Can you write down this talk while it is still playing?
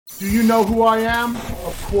Do you know who I am?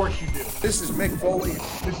 Of course you do. This is Mick Foley.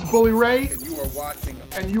 This is Bully Ray.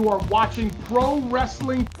 And you are watching Pro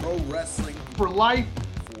Wrestling for Life.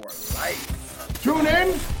 For Life. Tune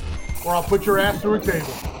in, or I'll put your ass through a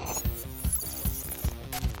table.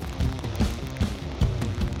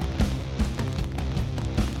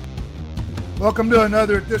 Welcome to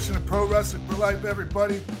another edition of Pro Wrestling for Life,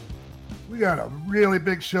 everybody. We got a really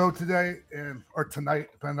big show today, or tonight,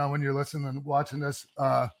 depending on when you're listening and watching this.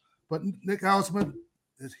 But Nick Hausman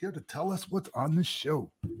is here to tell us what's on the show.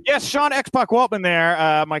 Yes, Sean X-Pac Waltman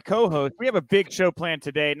there, my co-host. We have a big show planned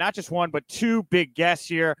today. Not just one, but two big guests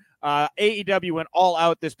here. AEW went all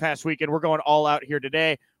out this past weekend. We're going all out here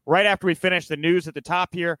today. Right after we finish the news at the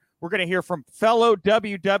top here, we're going to hear from fellow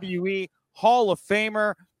WWE Hall of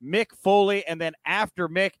Famer Mick Foley. And then after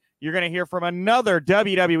Mick, you're going to hear from another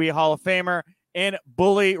WWE Hall of Famer in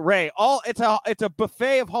Bully Ray. It's a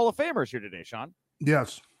buffet of Hall of Famers here today, Sean.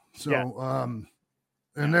 Yes. So, yeah.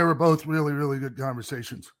 And they were both really, really good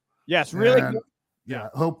conversations. Yes, really good. Yeah.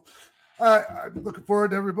 Hope I'm looking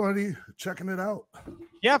forward to everybody checking it out.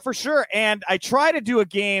 Yeah, for sure. And I try to do a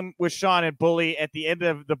game with Sean and Bully at the end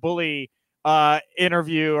of the Bully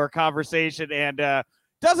interview or conversation, and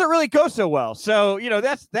doesn't really go so well. So,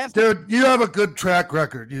 that's dude, you have a good track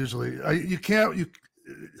record usually.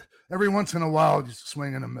 Every once in a while you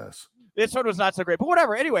swing and a miss. This one was not so great, but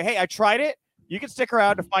whatever. Anyway, hey, I tried it. You can stick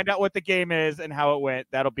around to find out what the game is and how it went.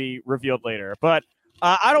 That'll be revealed later. But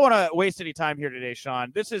I don't want to waste any time here today, Sean.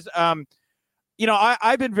 This is, I've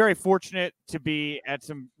been very fortunate to be at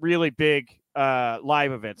some really big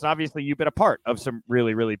live events. Obviously, you've been a part of some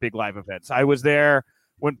really, really big live events. I was there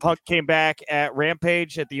when Punk came back at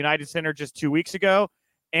Rampage at the United Center just 2 weeks ago.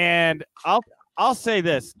 And I'll say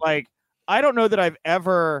this, I don't know that I've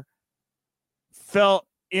ever felt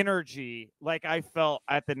energy like I felt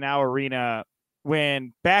at the Now Arena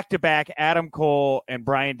when back-to-back Adam Cole and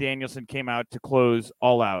Bryan Danielson came out to close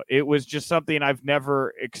All Out. It was just something I've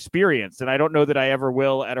never experienced, and I don't know that I ever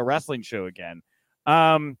will at a wrestling show again.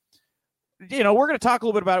 We're going to talk a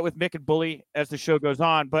little bit about it with Mick and Bully as the show goes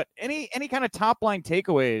on, but any kind of top-line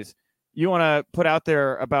takeaways you want to put out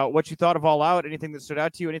there about what you thought of All Out, anything that stood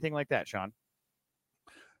out to you, anything like that, Sean?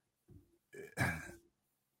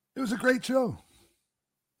 It was a great show.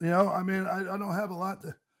 I don't have a lot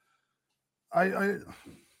to...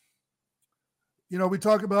 we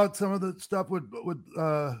talk about some of the stuff with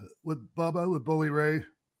Bubba, with Bully Ray,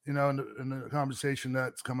 in the conversation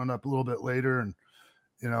that's coming up a little bit later. And,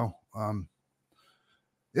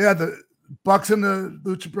 the Bucks and the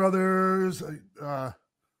Lucha Brothers,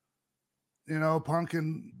 Punk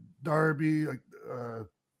and Darby. I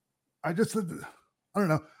don't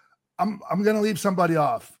know. I'm going to leave somebody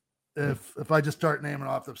off if I just start naming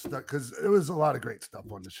off the stuff, because it was a lot of great stuff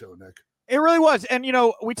on the show, Nick. It really was. And,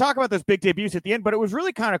 we talk about those big debuts at the end, but it was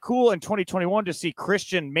really kind of cool in 2021 to see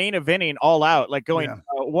Christian main eventing All Out, going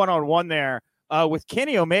one-on-one there with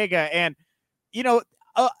Kenny Omega. And,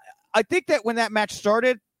 I think that when that match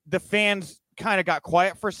started, the fans kind of got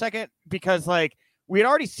quiet for a second because, we had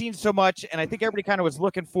already seen so much, and I think everybody kind of was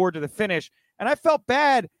looking forward to the finish. And I felt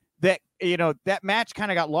bad that, that match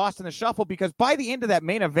kind of got lost in the shuffle because by the end of that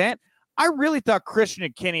main event, I really thought Christian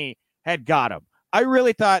and Kenny had got him. I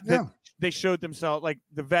really thought that they showed themselves,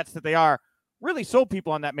 the vets that they are, really sold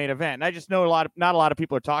people on that main event. And I just know not a lot of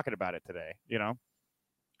people are talking about it today, Well,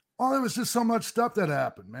 there was just so much stuff that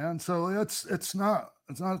happened, man. So it's not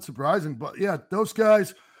surprising, but yeah, those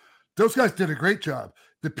guys did a great job.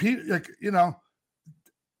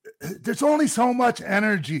 There's only so much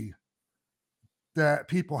energy that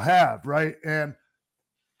people have, right? And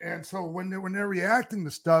so when they're reacting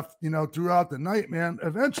to stuff, throughout the night, man,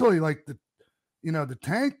 eventually the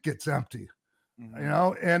tank gets empty,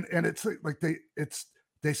 and it's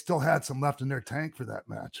they still had some left in their tank for that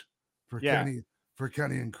match for Kenny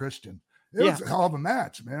and Christian. It was a hell of a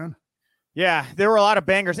match, man. Yeah, there were a lot of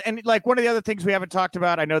bangers. And one of the other things we haven't talked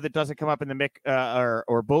about, I know that doesn't come up in the Mick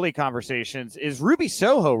or Bully conversations, is Ruby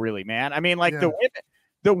Soho, really, man. I mean,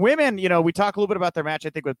 the women, we talk a little bit about their match, I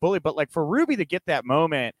think, with Bully, but for Ruby to get that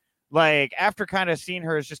moment, after kind of seeing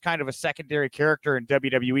her as just kind of a secondary character in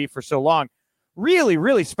WWE for so long, really,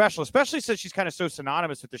 really special, especially since she's kind of so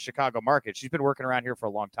synonymous with the Chicago market. She's been working around here for a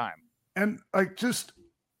long time. And just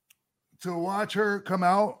to watch her come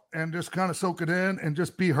out and just kind of soak it in and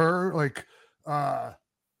just be her,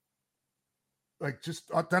 just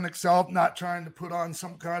authentic self, not trying to put on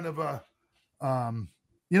some kind of a,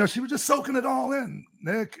 she was just soaking it all in,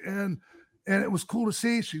 Nick. And it was cool to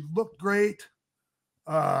see. She looked great.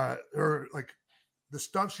 The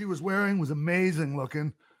stuff she was wearing was amazing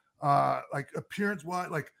looking. Appearance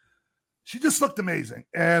wise, she just looked amazing.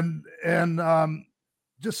 And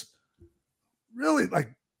just really,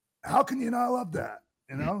 like, how can you not love that?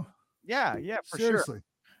 You know? Yeah, for Seriously. sure.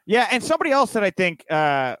 Yeah, and somebody else that I think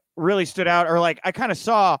really stood out, or like I kind of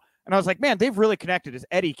saw, and I was like, man, they've really connected, is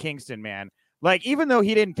Eddie Kingston, man. Like, even though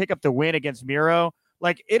he didn't pick up the win against Miro,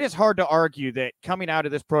 like, it is hard to argue that coming out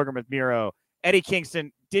of this program with Miro, Eddie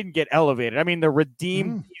Kingston didn't get elevated. I mean, the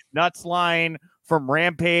Redeemed Nuts line from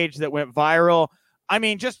Rampage that went viral. I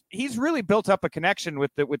mean, just he's really built up a connection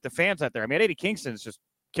with the fans out there. I mean, Eddie Kingston's just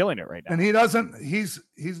killing it right now. And he's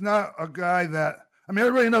not a guy that, I mean,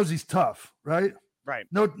 everybody knows he's tough, right? Right.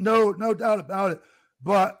 No doubt about it.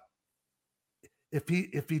 But if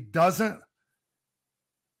he doesn't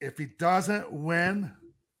win,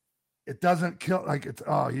 it doesn't kill, like, it's,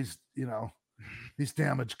 he's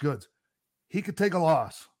damaged goods. He could take a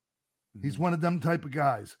loss. He's one of them type of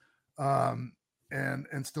guys. And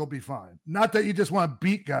still be fine. Not that you just want to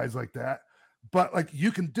beat guys like that, but like,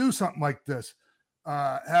 you can do something like this,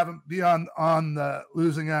 have him be on the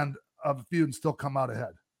losing end of a feud and still come out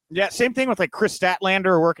ahead. Yeah, same thing with like Chris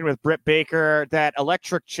Statlander working with Britt Baker, that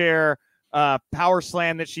electric chair power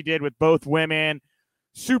slam that she did with both women.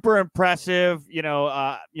 Super impressive.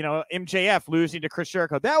 MJF losing to Chris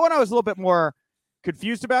Jericho. That one I was a little bit more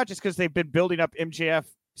confused about, just because they've been building up MJF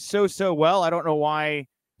so well. I don't know why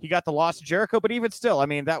he got the loss to Jericho, but even still, I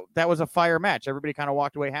mean, that was a fire match. Everybody kind of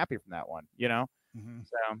walked away happy from that one, So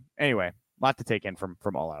anyway, a lot to take in from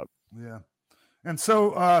All Out. Yeah. And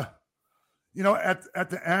so, at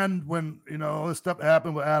the end, when, all this stuff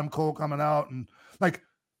happened with Adam Cole coming out, and like,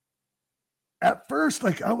 at first,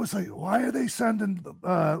 like, I was like, why are they sending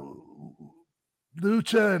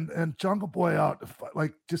Lucha and Jungle Boy out to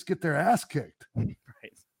like just get their ass kicked? Right.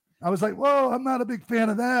 I was like, well, I'm not a big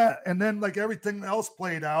fan of that. And then, like, everything else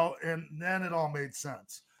played out, and then it all made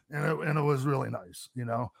sense. And it was really nice,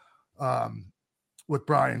 with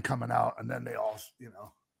Brian coming out, and then they all,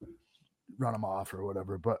 run him off or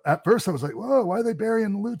whatever. But at first I was like, whoa, why are they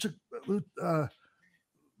burying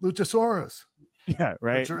Luchasaurus? Yeah,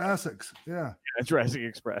 right. Jurassics. Yeah. Jurassic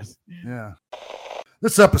Express. Yeah.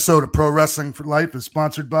 This episode of Pro Wrestling for Life is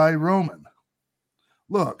sponsored by Roman.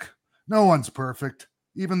 Look, no one's perfect.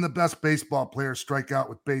 Even the best baseball players strike out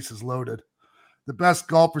with bases loaded. The best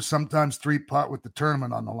golfers sometimes three-putt with the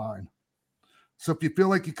tournament on the line. So if you feel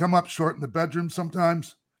like you come up short in the bedroom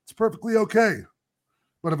sometimes, it's perfectly okay.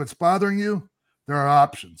 But if it's bothering you, there are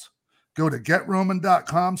options. Go to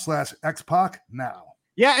GetRoman.com/XPac now.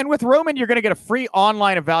 Yeah, and with Roman, you're going to get a free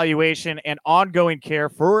online evaluation and ongoing care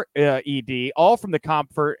for ED, all from the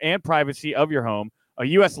comfort and privacy of your home. A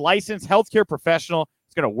U.S. licensed healthcare professional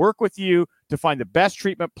is going to work with you to find the best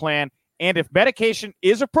treatment plan. And if medication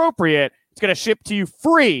is appropriate, it's going to ship to you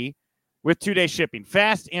free with 2-day shipping.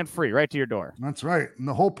 Fast and free, right to your door. That's right. And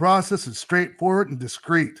the whole process is straightforward and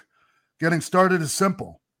discreet. Getting started is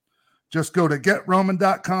simple. Just go to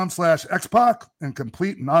GetRoman.com/XPac and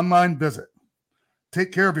complete an online visit.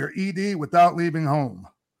 Take care of your ED without leaving home.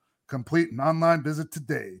 Complete an online visit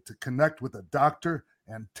today to connect with a doctor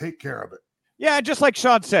and take care of it. Yeah, just like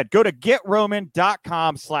Sean said, go to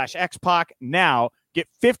GetRoman.com/XPac now. Get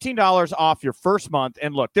 $15 off your first month.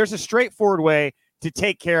 And look, there's a straightforward way to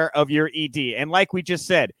take care of your ED. And like we just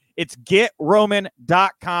said, it's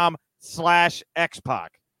GetRoman.com/XPac.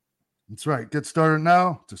 That's right. Get started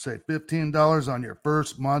now to save $15 on your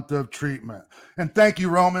first month of treatment. And thank you,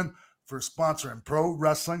 Roman, for sponsoring Pro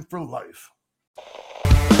Wrestling for Life.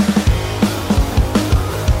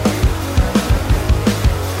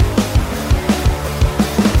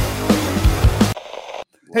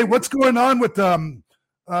 Hey, what's going on with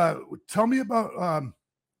tell me about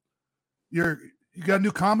you got a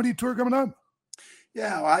new comedy tour coming up?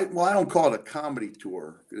 Yeah, I don't call it a comedy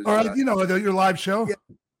tour. Or your live show. Yeah,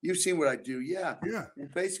 you've seen what I do. Yeah.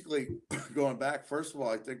 And basically, going back, first of all,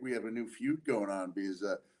 I think we have a new feud going on because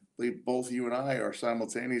I believe both you and I are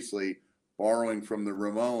simultaneously borrowing from the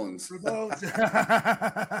Ramones.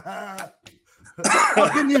 How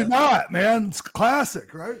can you not, man? It's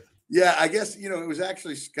classic, right? Yeah, I guess, it was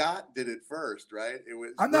actually Scott did it first, right? It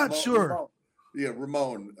was. I'm not sure.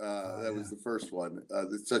 Ramon. That was the first one.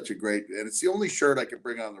 That's such a great, and it's the only shirt I can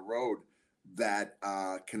bring on the road that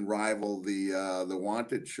can rival the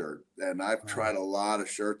Wanted shirt. And I've tried a lot of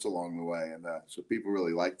shirts along the way, and so people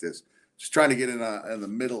really like this. Just trying to get in the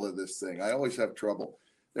middle of this thing. I always have trouble.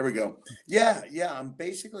 There we go. Yeah. I'm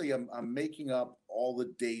making up all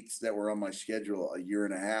the dates that were on my schedule a year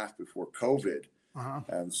and a half before COVID.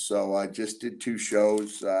 And so I just did 2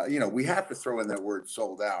 shows. We have to throw in that word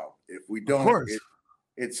sold out. If we don't,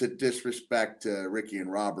 it's a disrespect to Ricky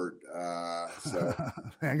and Robert. So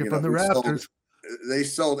hanging from the rafters. They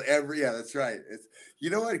sold every. Yeah, that's right. It's, you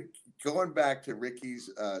know what? Going back to Ricky's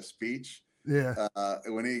speech, Yeah.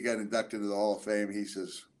 when he got inducted into the Hall of Fame, he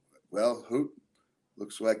says, "Well, Hoot,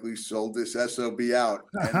 looks like we sold this SOB out,"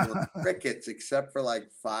 and there were crickets except for like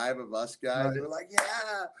 5 of us guys. Right. They were like,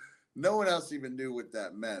 "Yeah." No one else even knew what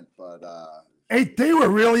that meant, but hey, they were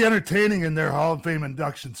really entertaining in their Hall of Fame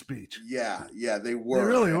induction speech. yeah, they were. They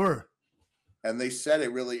really were. And they said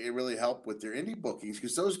it really helped with their indie bookings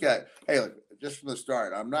because those guys, hey, look, just from the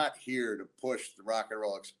start, I'm not here to push the Rock and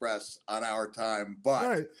Roll Express on our time, but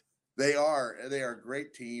Right. they are a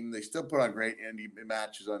great team. They still put on great indie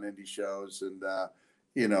matches on indie shows, and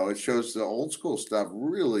you know, it shows the old school stuff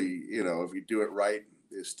really, you know, if you do it right,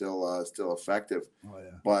 is still effective. Oh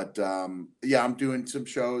yeah. But yeah, I'm doing some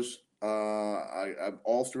shows I'm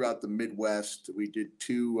all throughout the Midwest. We did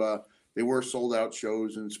 2 they were sold out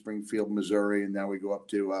shows in Springfield, Missouri, and now we go up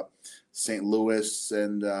to St. Louis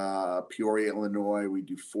and Peoria, Illinois. We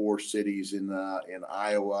do 4 cities in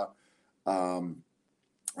Iowa.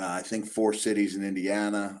 I think 4 cities in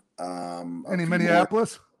Indiana. Any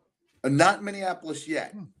Minneapolis? Not Minneapolis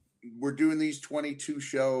yet. We're doing these 22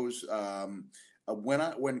 shows.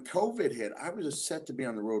 When COVID hit, I was set to be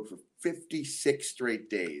on the road for 56 straight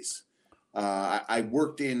days. I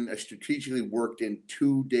strategically worked in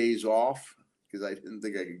 2 days off because I didn't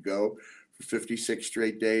think I could go for 56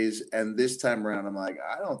 straight days. And this time around, I'm like,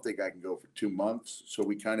 I don't think I can go for 2 months. So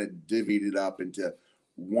we kind of divvied it up into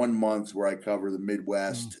 1 month where I cover the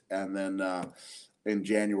Midwest. And then in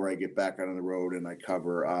January, I get back out on the road and I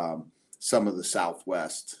cover some of the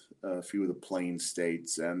Southwest, a few of the Plain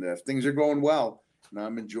states. And if things are going well and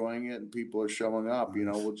I'm enjoying it and people are showing up, you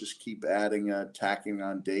know, we'll just keep adding, tacking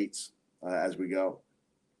on dates as we go.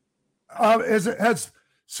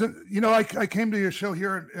 So, you know, I came to your show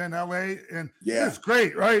here in LA and it's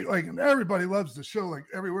great, right? Like everybody loves the show, like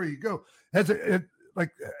everywhere you go. Has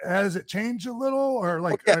it changed a little or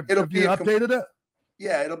like have you updated it?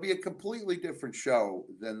 Yeah, it'll be a completely different show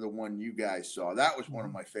than the one you guys saw. That was one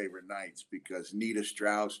of my favorite nights because Nita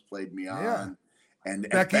Strauss played me on and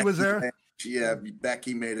Becky was there.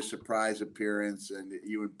 Becky made a surprise appearance and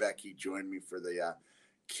you and Becky joined me for the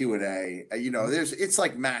Q&A. You know, it's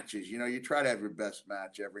like matches, you know, you try to have your best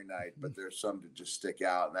match every night, but there's some to just stick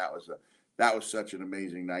out. And that was such an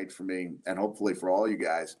amazing night for me and hopefully for all you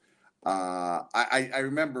guys. I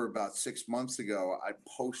remember about 6 months ago, I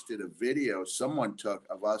posted a video someone took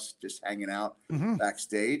of us just hanging out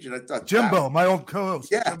backstage. And I thought Jimbo, my old co-host.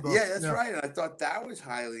 Yeah, Jimbo. yeah, that's right. And I thought that was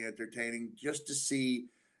highly entertaining just to see,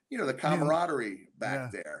 you know, the camaraderie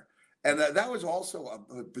back there. And that was also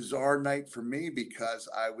a bizarre night for me because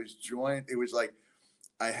I was joined. It was like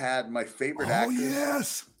I had my favorite actress.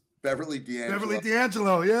 Yes. Beverly D'Angelo. Beverly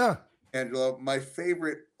D'Angelo, yeah. Angelo, my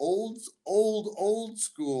favorite old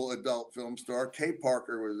school adult film star, Kay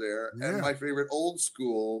Parker was there. Yeah. And my favorite old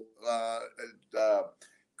school,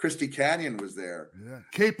 Christy Canyon was there. Yeah.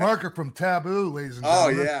 Kay Parker from Taboo, ladies and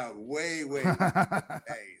gentlemen. Oh, yeah. Way.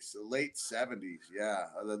 Hey, so late 70s. Yeah.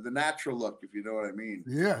 The natural look, if you know what I mean.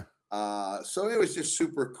 Yeah. So it was just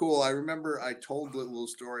super cool. I remember I told a little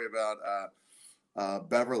story about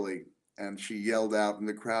Beverly, and she yelled out in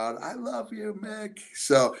the crowd, "I love you, Mick."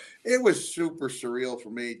 So it was super surreal for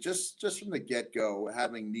me, just from the get-go,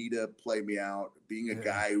 having Nita play me out, being a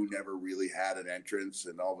guy who never really had an entrance,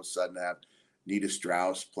 and all of a sudden have Nita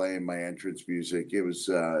Strauss playing my entrance music. It was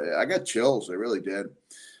I got chills. I really did.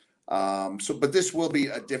 But this will be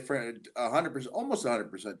a different, 100%, almost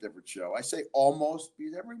 100% different show. I say almost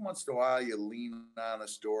because every once in a while you lean on a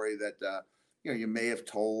story that, you know, you may have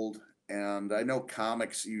told. And I know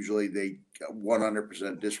comics, usually they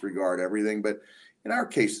 100% disregard everything, but in our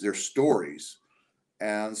case, they're stories.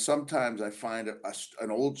 And sometimes I find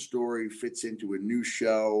an old story fits into a new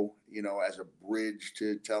show, you know, as a bridge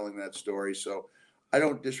to telling that story. So I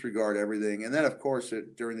don't disregard everything. And then, of course,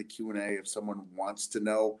 during the Q&A, if someone wants to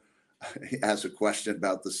know, has a question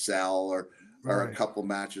about the cell or a couple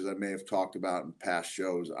matches I may have talked about in past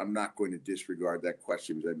shows, I'm not going to disregard that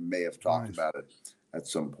question because I may have talked about it at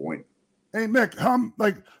some point. Hey, Mick,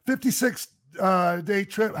 like 56 day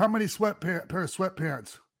trip, how many pair of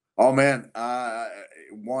sweatpants? Oh, man.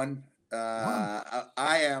 One. I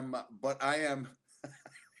am. I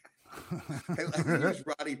use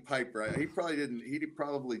Roddy Piper. He probably didn't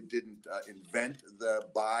invent the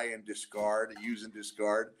buy and discard, use and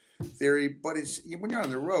discard theory. But it's when you're on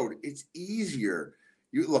the road, it's easier.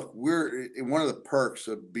 We're one of the perks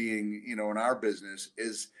of being, you know, in our business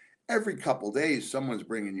is every couple of days someone's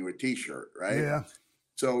bringing you a T-shirt, right? Yeah.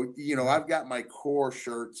 So, you know, I've got my core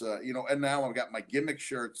shirts, you know, and now I've got my gimmick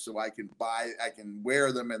shirts so I can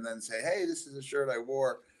wear them and then say, hey, this is a shirt I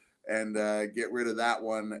wore. and get rid of that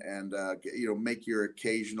one, and make your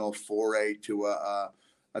occasional foray to a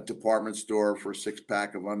department store for a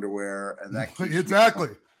 6-pack of underwear, and that keeps exactly.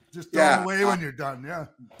 Just throw them away when you're done. Yeah.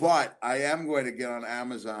 But I am going to get on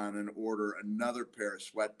Amazon and order another pair of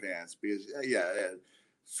sweatpants because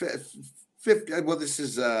 50. Well, this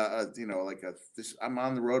is I'm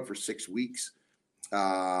on the road for 6 weeks.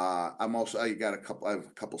 I have a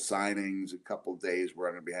couple signings, a couple of days where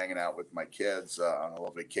I'm going to be hanging out with my kids on a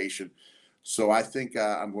little vacation. So I think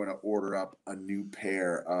I'm going to order up a new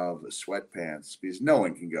pair of sweatpants because no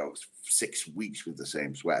one can go 6 weeks with the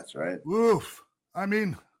same sweats, right? Oof. I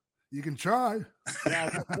mean, you can try.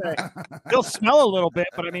 Yeah, you'll smell a little bit,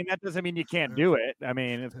 but I mean that doesn't mean you can't do it. I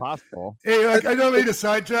mean, it's possible. Hey, I don't mean to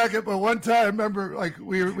sidetrack it, but one time I remember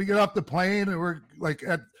we get off the plane and we're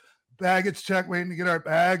at baggage check waiting to get our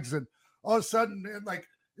bags, and all of a sudden, man,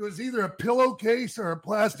 it was either a pillowcase or a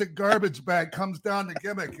plastic garbage bag comes down the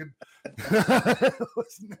gimmick, and it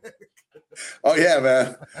was Nick. Oh yeah,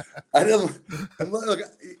 man. I didn't look,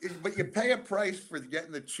 but you pay a price for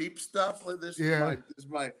getting the cheap stuff. This is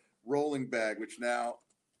my rolling bag, which now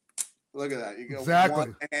look at that. You go exactly.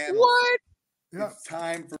 One hand. What? Yeah. It's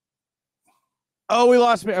time for. Oh, we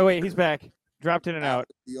lost me. Oh wait, he's back. Dropped in and out.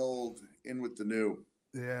 The old in with the new.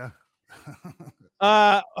 Yeah.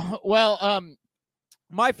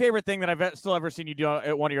 My favorite thing that I've still ever seen you do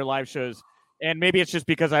at one of your live shows, and maybe it's just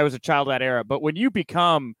because I was a child of that era, but when you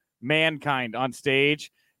become Mankind on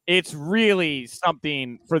stage, it's really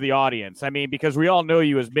something for the audience. I mean, because we all know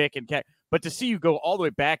you as Mick and Cat, but to see you go all the way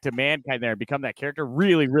back to Mankind there and become that character,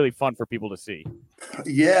 really, really fun for people to see.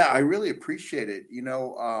 Yeah, I really appreciate it.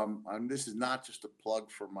 This is not just a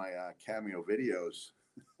plug for my Cameo videos.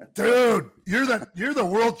 Dude, you're the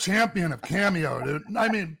world champion of Cameo, dude. I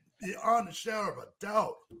mean, beyond a shadow of a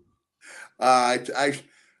doubt.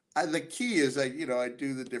 The key is I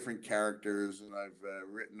do the different characters, and I've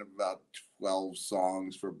written about 12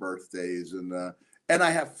 songs for birthdays, and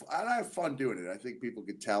I have fun doing it. I think people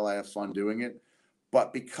could tell I have fun doing it,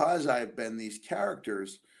 but because I've been these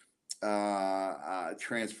characters,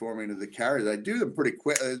 transforming into the characters, I do them pretty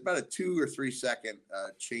quick. There's about a 2 or 3 second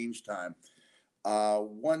change time.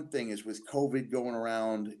 One thing is with COVID going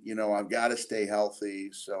around, I've got to stay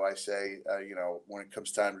healthy. So I say, when it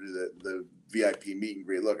comes time to do the VIP meet and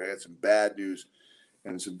greet, look, I got some bad news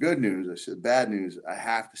and some good news. I said, bad news, I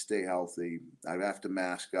have to stay healthy. I have to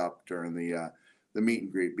mask up during the meet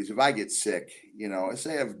and greet, because if I get sick,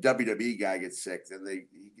 say if a WWE guy gets sick, then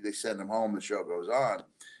they send him home, the show goes on.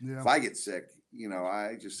 Yeah. If I get sick,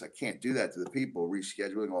 I can't do that to the people,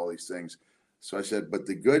 rescheduling all these things. So I said, but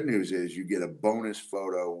the good news is you get a bonus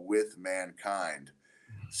photo with Mankind.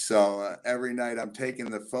 So every night I'm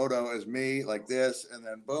taking the photo as me like this, and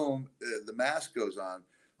then boom, the mask goes on.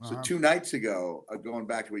 So 2 nights ago, going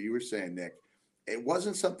back to what you were saying, Nick, it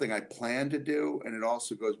wasn't something I planned to do. And it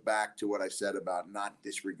also goes back to what I said about not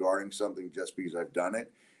disregarding something just because I've done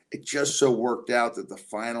it. It just so worked out that the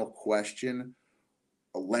final question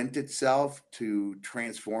lent itself to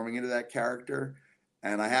transforming into that character.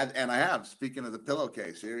 And I have, speaking of the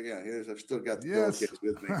pillowcase here's, I've still got the pillowcase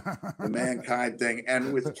with me, the Mankind thing.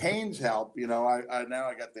 And with Kane's help, I now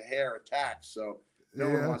I got the hair attached. So no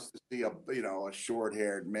one wants to see a short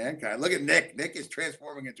haired Mankind. Look at Nick. Nick is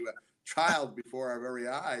transforming into a child before our very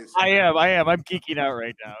eyes. I am. I'm geeking out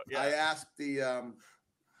right now. Yeah. I asked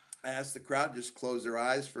the crowd just close their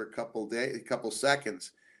eyes for a couple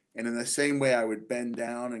seconds. And in the same way I would bend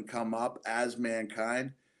down and come up as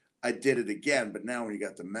Mankind, I did it again, but now when you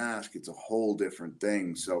got the mask, it's a whole different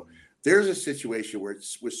thing. So there's a situation where it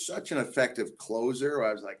was such an effective closer.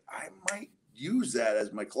 I was like, I might use that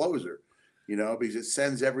as my closer, because it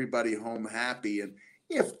sends everybody home happy. And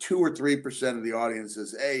if 2 or 3% of the audience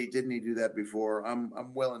says, hey, didn't he do that before?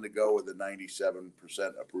 I'm willing to go with a 97%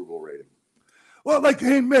 approval rating. Well,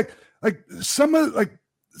 hey, Mick, some of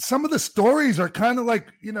the stories are kind of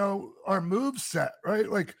our move set, right?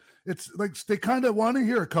 It's they kind of want to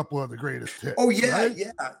hear a couple of the greatest hits. Oh yeah, right?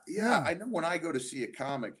 yeah. I know when I go to see a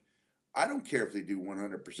comic, I don't care if they do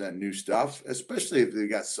 100% new stuff, especially if they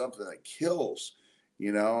got something that kills,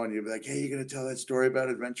 and you'd be like, hey, you're going to tell that story about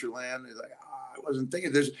Adventureland? He's like, I wasn't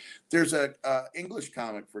thinking. There's a English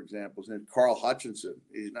comic, for example, his name Carl Hutchinson.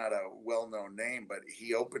 He's not a well-known name, but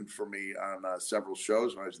he opened for me on several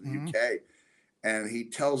shows when I was in the UK. And he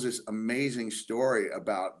tells this amazing story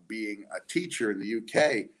about being a teacher in the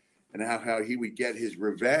UK and how he would get his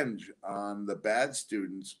revenge on the bad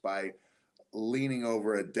students by leaning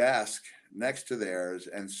over a desk next to theirs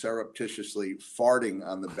and surreptitiously farting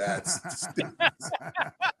on the bad students.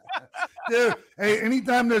 Dude, hey,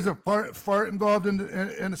 anytime there's a fart involved in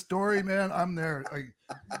a story, man, I'm there.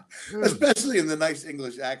 especially in the nice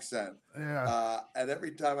English accent. Yeah. And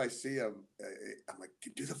every time I see him, I'm like,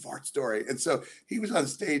 do the fart story. And so he was on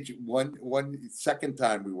stage second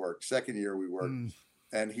year we worked,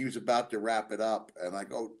 and he was about to wrap it up. And I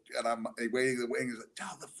go, and I'm waiting in the wing. He's like,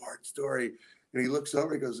 tell the fart story. And he looks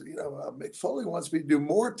over, he goes, Mick Foley wants me to do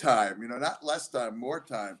more time, not less time, more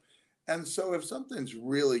time. And so if something's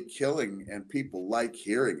really killing and people like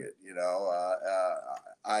hearing it,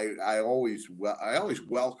 I always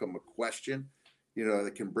welcome a question,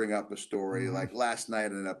 that can bring up a story. Mm-hmm. Like last night, I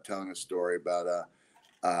ended up telling a story about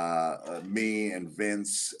me and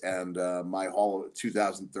Vince and my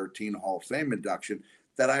 2013 Hall of Fame induction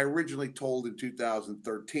that I originally told in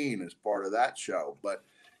 2013 as part of that show. But,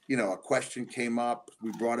 a question came up,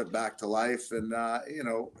 we brought it back to life, and,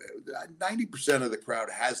 90% of the crowd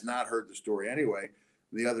has not heard the story anyway.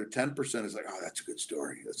 The other 10% is like, oh, that's a good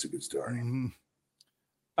story. That's a good story. Mm-hmm.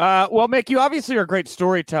 Well, Mick, you obviously are a great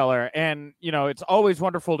storyteller, and it's always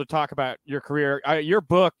wonderful to talk about your career. Your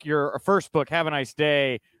book, your first book, Have a Nice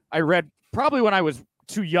Day, I read probably when I was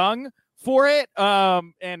too young for it,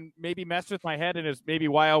 and maybe messed with my head, and is maybe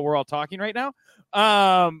why we're all talking right now.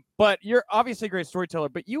 But you're obviously a great storyteller.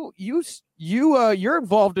 But you're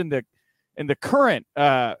involved in the current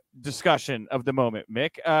discussion of the moment,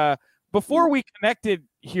 Mick. Before we connected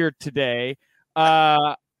here today,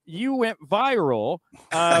 you went viral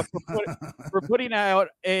for putting out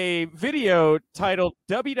a video titled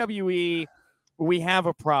WWE We Have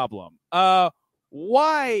a Problem.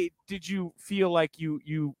 Why did you feel like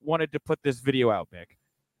you wanted to put this video out, Mick?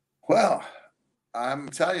 Well, I'm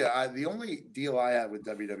telling you, the only deal I have with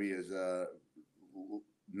WWE is a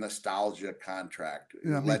nostalgia contract.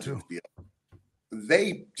 Yeah, me too. Deal.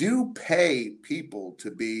 They do pay people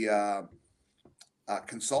to be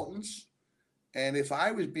consultants. And if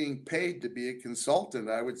I was being paid to be a consultant,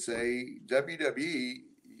 I would say, WWE,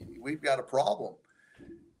 we've got a problem.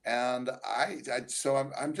 And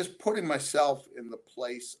I'm just putting myself in the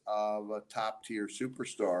place of a top tier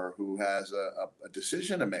superstar who has a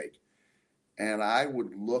decision to make. And I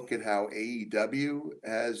would look at how AEW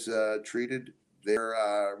has treated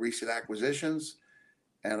their recent acquisitions,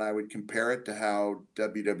 and I would compare it to how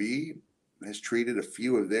WWE has treated a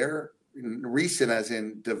few of their recent, as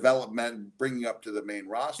in development, bringing up to the main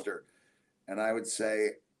roster. And I would say,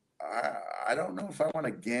 I don't know if I want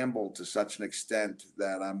to gamble to such an extent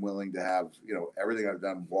that I'm willing to have, everything I've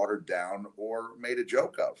done watered down or made a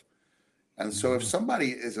joke of. And so if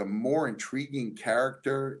somebody is a more intriguing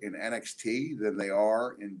character in NXT than they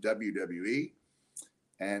are in WWE,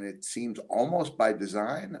 and it seems almost by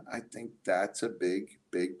design, I think that's a big,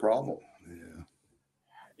 big problem.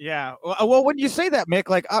 Yeah. Well, when you say that, Mick,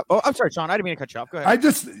 like, I'm sorry, Sean, I didn't mean to cut you off. Go ahead. I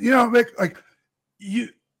just, Mick, like,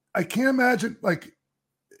 I can't imagine, like,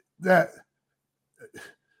 that,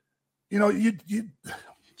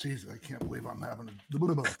 geez, I can't believe I'm having a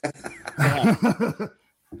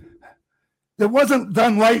it wasn't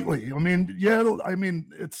done lightly. I mean, you're a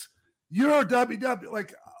WWE,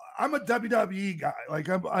 like, I'm a WWE guy. Like,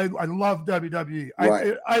 I love WWE.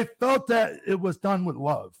 Right. I felt that it was done with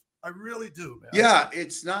love. I really do, man. Yeah,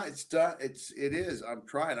 it's not. It's done. It is. I'm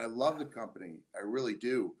trying. I love the company. I really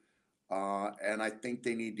do. And I think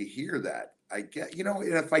they need to hear that. I get,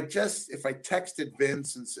 if I texted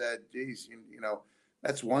Vince and said, geez,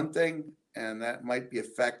 that's one thing, and that might be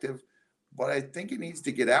effective, but I think it needs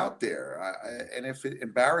to get out there. And if it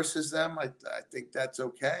embarrasses them, I think that's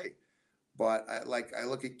okay. But I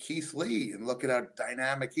look at Keith Lee and look at how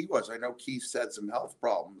dynamic he was. I know Keith's had some health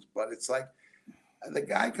problems, but it's like the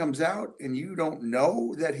guy comes out and you don't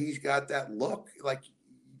know that he's got that look. Like,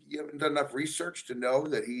 you haven't done enough research to know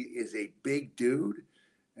that he is a big dude,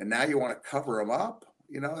 and now you want to cover him up.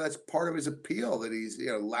 That's part of his appeal, that he's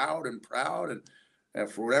loud and proud, and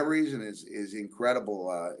for whatever reason, his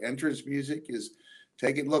incredible entrance music is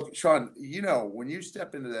taking. Look, Sean, when you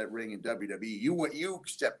step into that ring in WWE,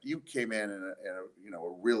 you came in a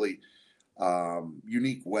really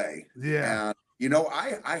unique way. Yeah. And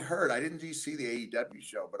I heard, I didn't see the AEW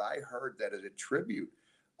show, but I heard that as a tribute,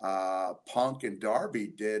 Punk and Darby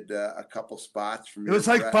did a couple spots from. It was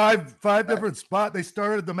like five different spots. They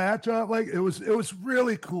started the match off like it was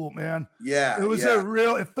really cool, man. Yeah, it was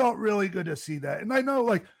it felt really good to see that. And I know,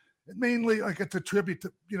 like, mainly, like, it's a tribute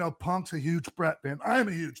to Punk's a huge Bret fan. I'm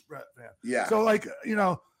a huge Bret fan. Yeah. So, like,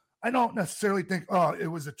 I don't necessarily think it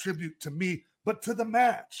was a tribute to me, but to the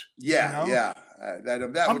match. Yeah, yeah.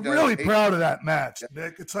 I'm really proud of that match,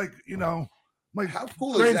 Nick. It's like, my how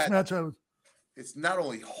cool is that? Match it's not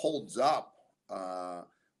only holds up,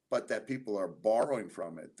 but that people are borrowing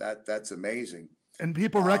from it. That's amazing. and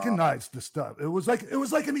people recognized the stuff. It was like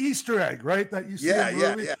an Easter egg, right? That you see in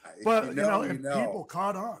the movie. Yeah. But people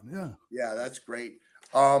caught on. Yeah, that's great.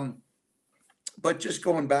 But just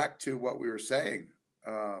going back to what we were saying,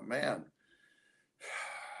 man.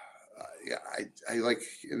 Yeah, I like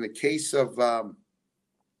in the case of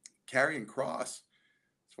Karrion Kross.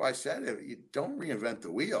 That's why I said you don't reinvent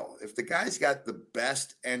the wheel. If the guy's got the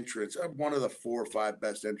best entrance, one of the 4 or 5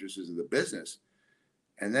 best entrances in the business,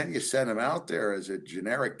 and then you send him out there as a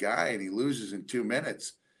generic guy and he loses in 2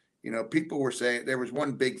 minutes, people were saying, there was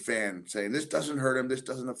one big fan saying, this doesn't hurt him, this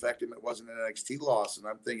doesn't affect him, it wasn't an NXT loss. And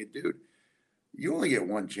I'm thinking, dude, you only get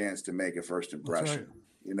one chance to make a first impression,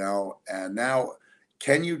 and now,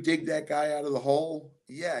 can you dig that guy out of the hole?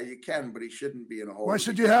 Yeah, you can, but he shouldn't be in a hole. Why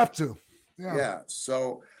should you have to? Yeah.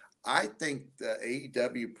 So I think the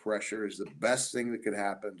AEW pressure is the best thing that could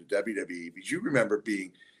happen to WWE, because you remember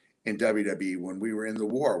being in WWE when we were in the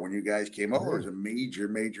war, when you guys came over. It was a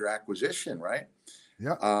major acquisition, right?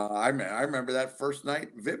 Yeah. I remember that first night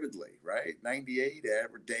vividly, right? 98,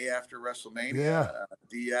 every day after WrestleMania. Yeah.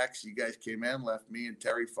 DX, you guys came in, left me and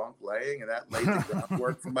Terry Funk laying, and that laid the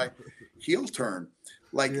groundwork for my heel turn.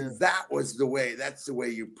 That's the way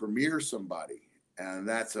you premiere somebody. And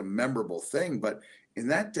that's a memorable thing. But in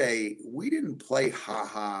that day, we didn't play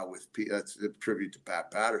ha-ha with people. That's a tribute to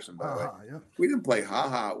Pat Patterson, by the way. Yeah. We didn't play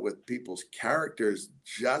ha-ha with people's characters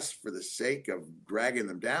just for the sake of dragging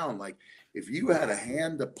them down. Like, if you had a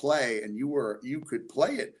hand to play and you could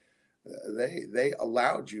play it, they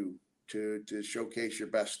allowed you to showcase your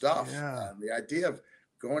best stuff. Yeah. And the idea of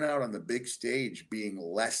going out on the big stage being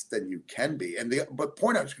less than you can be. But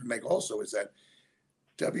point I was going to make also is that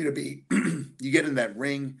WWE, you get in that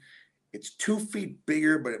ring, it's 2 feet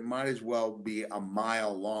bigger, but it might as well be a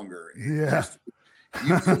mile longer. Yeah.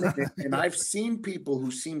 And I've seen people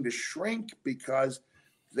who seem to shrink because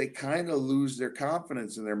they kind of lose their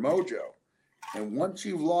confidence and their mojo. And once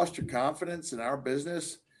you've lost your confidence in our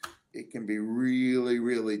business, it can be really,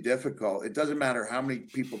 really difficult. It doesn't matter how many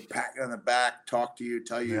people pat you on the back, talk to you,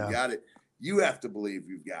 tell you you got it. You have to believe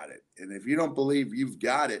you've got it. And if you don't believe you've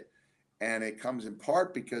got it, and it comes in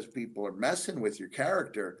part because people are messing with your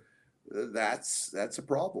character, that's a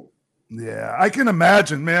problem. Yeah, I can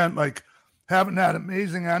imagine, man, like having that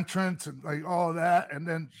amazing entrance and like all of that, and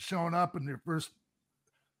then showing up in your first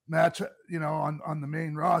match, on the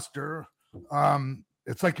main roster.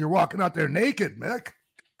 It's like you're walking out there naked, Mick.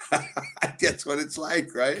 That's what it's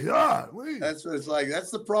like, right? Yeah, that's what it's like.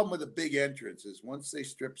 That's the problem with the big entrance is once they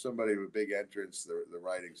strip somebody of a big entrance, the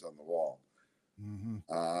writing's on the wall. Mm-hmm.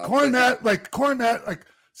 Cornette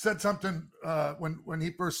said something when he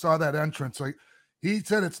first saw that entrance. Like, he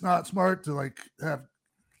said it's not smart to like have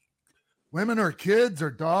women or kids or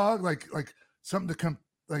dog like something to come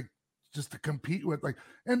just to compete with,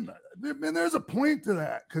 and there's a point to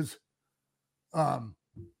that, because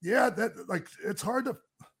that it's hard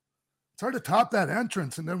to top that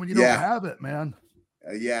entrance, and then when you don't have it, man.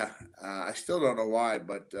 I still don't know why,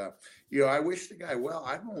 but I wish the guy well.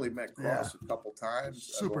 I've only met Cross a couple times.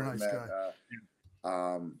 Super nice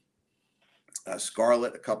guy.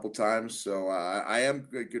 Scarlett a couple times, so I am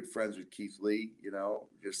good friends with Keith Lee.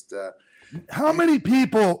 How many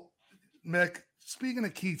people, Mick? Speaking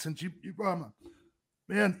of Keith, since you brought him up,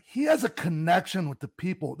 man, he has a connection with the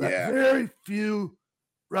people that very few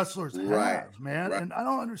wrestlers have, man. Right. And I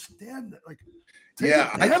don't understand that. Like, take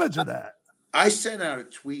advantage of that. I sent out a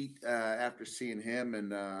tweet after seeing him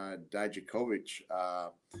and Dijakovic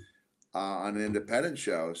on an independent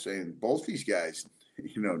show saying both these guys,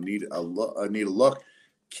 need a look.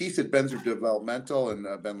 Keith had been through developmental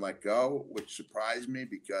and been let go, which surprised me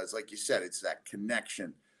because, like you said, it's that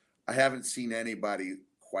connection. I haven't seen anybody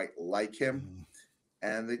quite like him,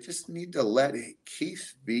 and they just need to let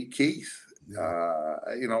Keith be Keith.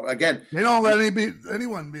 Again, they don't let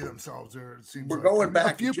anyone be themselves. It seems we're going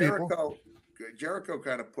back to Jericho. Jericho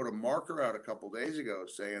kind of put a marker out a couple of days ago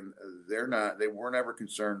saying they weren't ever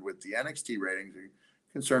concerned with the NXT ratings, they're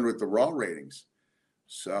concerned with the Raw ratings.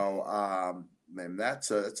 So, and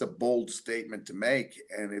that's a bold statement to make.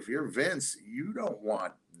 And if you're Vince, you don't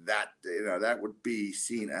want that, that would be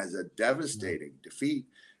seen as a devastating defeat.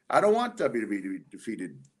 I don't want WWE to be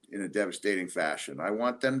defeated in a devastating fashion. I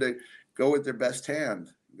want them to go with their best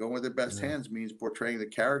hand. Going with their best hands means portraying the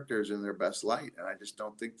characters in their best light. And I just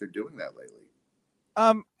don't think they're doing that lately.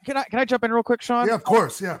 Can I jump in real quick, Sean? Yeah, of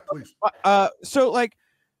course. Yeah, please. So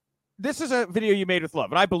this is a video you made with love,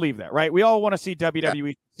 and I believe that, right? We all want to see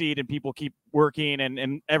WWE succeed and people keep working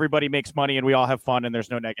and everybody makes money and we all have fun and there's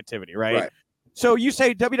no negativity, right? So you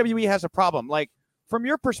say WWE has a problem. Like, from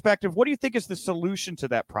your perspective, what do you think is the solution to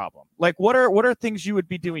that problem? Like, what are things you would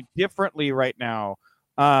be doing differently right now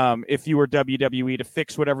if you were WWE to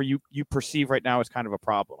fix whatever you perceive right now as kind of a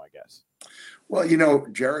problem, I guess? Well,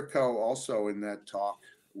 Jericho also in that talk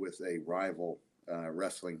with a rival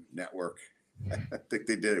wrestling network, I think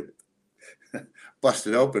they did it,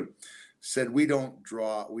 busted open, said we don't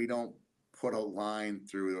put a line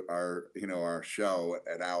through our show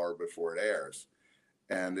an hour before it airs.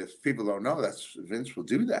 And if people don't know, that's Vince will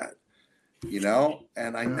do that,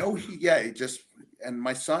 and I know and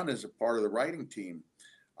my son is a part of the writing team.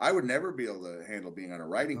 I would never be able to handle being on a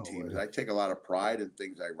writing team. I take a lot of pride in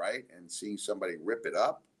things I write, and seeing somebody rip it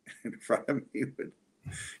up in front of me would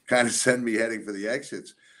kind of send me heading for the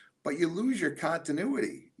exits. But you lose your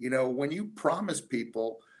continuity. When you promise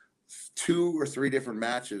people 2 or 3 different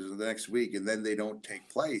matches the next week and then they don't take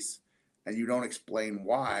place and you don't explain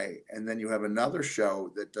why, and then you have another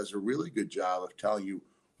show that does a really good job of telling you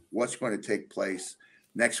what's going to take place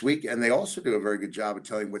next week, and they also do a very good job of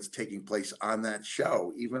telling what's taking place on that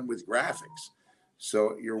show, even with graphics.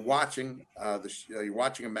 So you're watching you're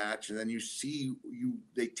watching a match, and then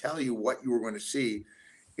they tell you what you were going to see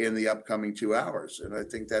in the upcoming 2 hours, and I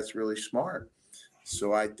think that's really smart.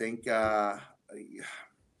 So I think I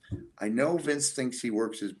know Vince thinks he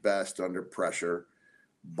works his best under pressure,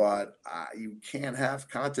 but you can't have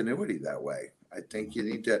continuity that way. I think you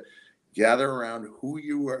need to gather around who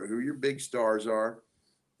your big stars are,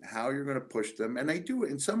 how you're going to push them. And they do,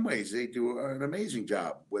 in some ways, they do an amazing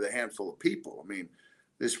job with a handful of people. I mean,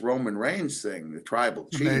 this Roman Reigns thing, the tribal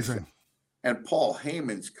chief, and Paul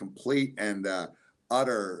Heyman's complete and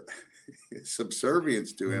utter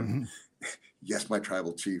subservience to him. Mm-hmm. Yes, my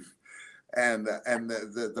tribal chief. And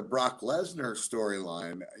the Brock Lesnar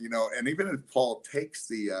storyline, and even if Paul takes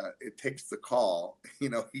the call,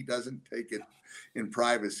 he doesn't take it in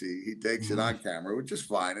privacy. He takes it on camera, which is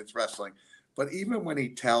fine. It's wrestling. But even when he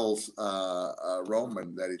tells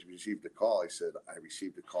Roman that he's received a call, he said, "I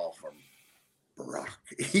received a call from Brock."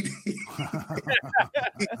 He's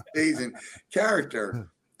amazing character.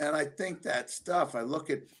 And I think that stuff, I look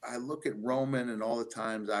at Roman and all the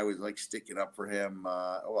times I was like sticking up for him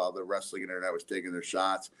while the wrestling internet was taking their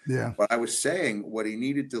shots. Yeah. But I was saying what he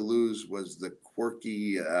needed to lose was the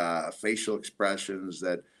quirky facial expressions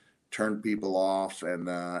that turned people off. And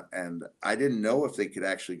I didn't know if they could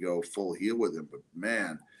actually go full heel with him. But,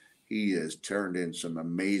 man, he has turned in some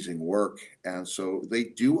amazing work. And so they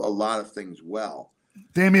do a lot of things well.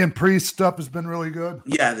 Damian Priest stuff has been really good.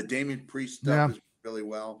 Yeah, the Damian Priest stuff really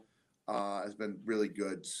well, has been really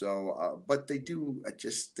good. So, but they do, I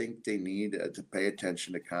just think they need to pay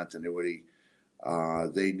attention to continuity.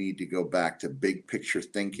 They need to go back to big picture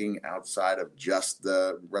thinking outside of just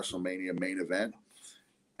the WrestleMania main event.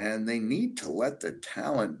 And they need to let the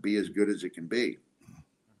talent be as good as it can be.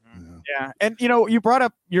 Yeah. And, you brought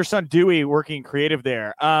up your son Dewey working creative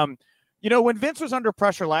there. When Vince was under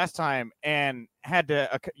pressure last time and had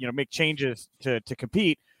to, make changes to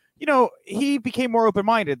compete, he became more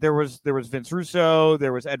open-minded. There was Vince Russo,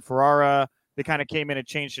 there was Ed Ferrara. They kind of came in and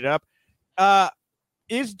changed it up.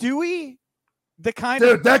 Is Dewey the kind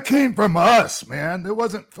of that came from us, man? It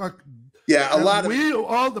wasn't all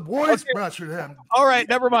the boys pressured him. All right,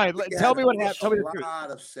 never mind. Tell me what happened. Tell me the truth.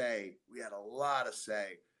 We had a lot of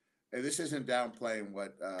say. And this isn't downplaying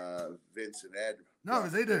what Vince and Ed. No,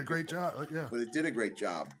 they did a great job. Yeah, but they did a great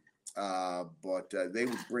job. But they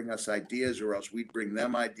would bring us ideas, or else we'd bring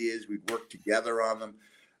them ideas. We'd work together on them.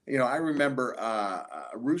 I remember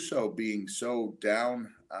Russo being so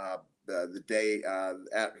down the day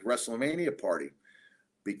at WrestleMania party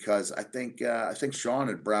because I think Sean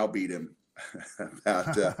had browbeat him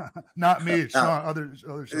about not me, Sean, other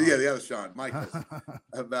Sean. Yeah, the other Sean, Michael,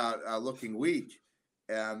 about looking weak.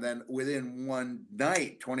 And then within one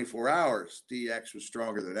night, 24 hours, DX was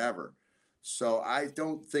stronger than ever. So I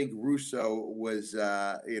don't think Russo was,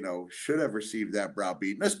 should have received that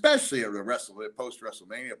browbeating, especially at the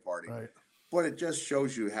post-WrestleMania party. Right. But it just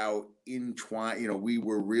shows you how entwined, we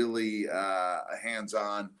were really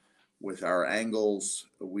hands-on with our angles.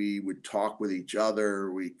 We would talk with each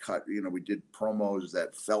other. We we did promos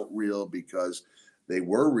that felt real because they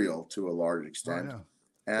were real to a large extent. Oh, yeah.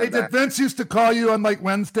 Hey, did Vince used to call you on like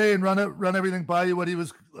Wednesday and run everything by you? What he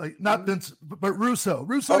was like, not Vince, but Russo.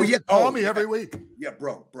 Russo used to call me every week. Yeah,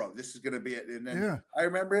 bro, this is gonna be it. And then I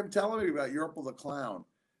remember him telling me about Yurple the clown.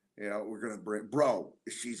 We're gonna bring, bro.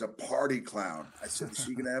 She's a party clown. I said, is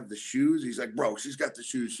she gonna have the shoes? He's like, bro, she's got the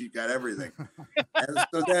shoes. She's got everything. And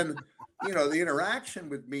so then, the interaction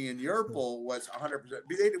with me and Yurple was 100%.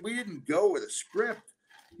 We didn't go with a script.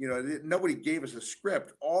 Nobody gave us a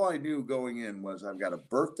script. All I knew going in was I've got a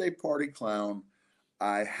birthday party clown.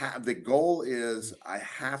 the goal is I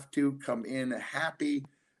have to come in happy.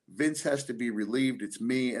 Vince has to be relieved. It's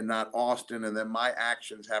me and not Austin. And then my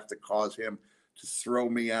actions have to cause him to throw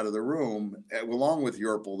me out of the room, along with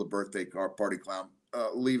Yorpel, the birthday party clown,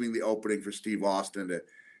 leaving the opening for Steve Austin to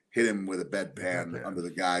hit him with a bedpan under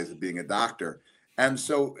the guise of being a doctor. And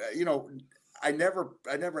so, I never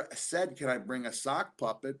said, can I bring a sock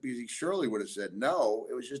puppet? Because he surely would have said no.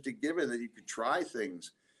 It was just a given that you could try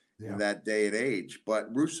things in that day and age.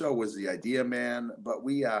 But Russo was the idea man. But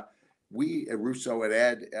we Russo and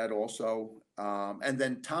Ed also, and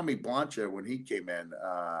then Tommy Blancha, when he came in,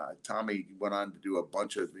 Tommy went on to do a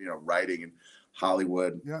bunch of writing in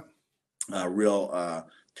Hollywood. Yeah, real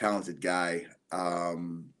talented guy.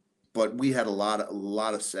 But we had a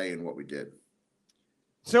lot of say in what we did.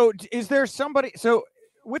 So is there somebody? So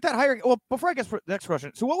with that hiring, well, before I guess the next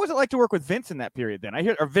question. So what was it like to work with Vince in that period? Then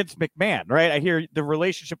or Vince McMahon, right? I hear the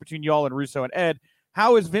relationship between y'all and Russo and Ed.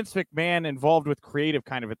 How is Vince McMahon involved with creative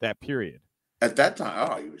kind of at that period? At that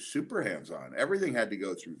time, he was super hands-on. Everything had to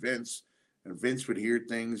go through Vince, and Vince would hear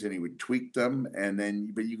things and he would tweak them. And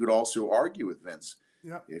then, but you could also argue with Vince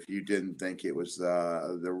if you didn't think it was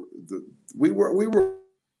we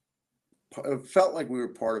felt like we were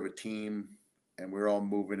part of a team, and we were all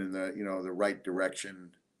moving in the right direction.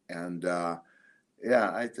 And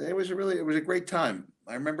it was a great time.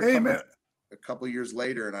 I remember a couple of years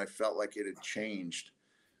later, and I felt like it had changed.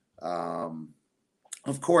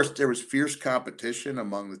 Of course, there was fierce competition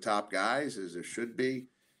among the top guys, as there should be,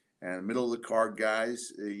 and middle of the card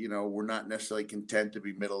guys. We're not necessarily content to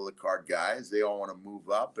be middle of the card guys. They all want to move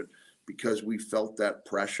up, and because we felt that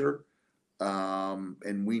pressure,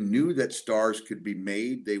 and we knew that stars could be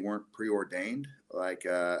made, they weren't preordained. Like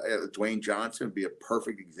Dwayne Johnson would be a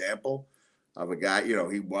perfect example of a guy.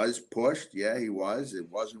 He was pushed. Yeah, he was. It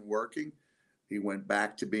wasn't working. He went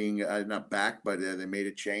back to being not back, but they made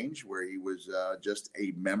a change where he was just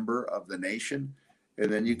a member of the nation.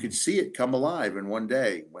 And then you could see it come alive in one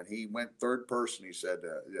day when he went third person. He said,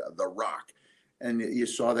 The Rock. And you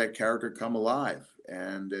saw that character come alive.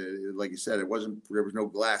 And like you said, there was no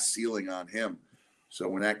glass ceiling on him. So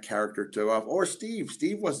when that character took off, or Steve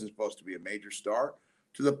wasn't supposed to be a major star,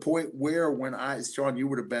 to the point where Sean, you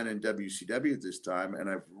would have been in WCW at this time, and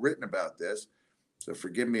I've written about this, so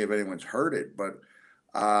forgive me if anyone's heard it, but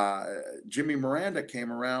Jimmy Miranda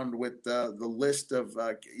came around with the list of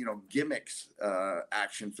gimmicks,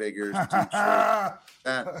 action figures,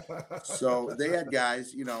 t-shirts. So they had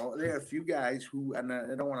guys, they had a few guys who, and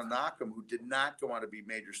I don't want to knock them, who did not go on to be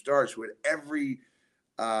major stars, who had every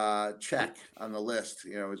check on the list,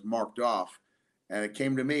 was marked off. And it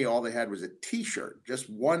came to me, all they had was a t-shirt, just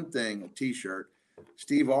one thing, a t-shirt.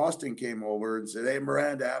 Steve Austin came over and said, "Hey,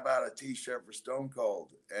 Miranda, how about a t-shirt for Stone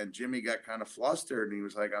Cold?" And Jimmy got kind of flustered, and he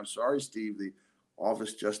was like, "I'm sorry, Steve, the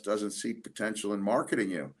office just doesn't see potential in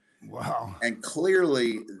marketing you." Wow. And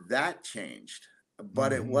clearly that changed.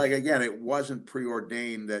 But it wasn't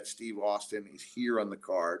preordained that Steve Austin is here on the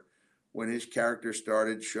card. When his character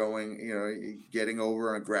started showing, getting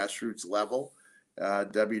over on a grassroots level,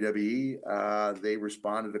 WWE, they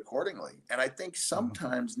responded accordingly. And I think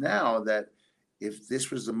sometimes now that if this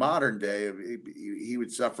was the modern day, he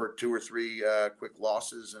would suffer 2 or 3 quick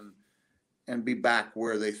losses and be back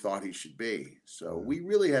where they thought he should be. So we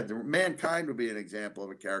really had Mankind would be an example of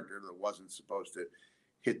a character that wasn't supposed to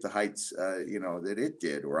hit the heights, that it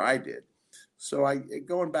did or I did. So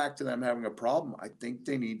going back to them having a problem, I think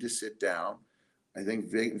they need to sit down. I think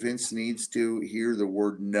Vince needs to hear the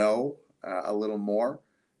word no a little more.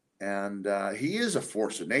 And he is a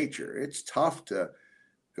force of nature. It's tough to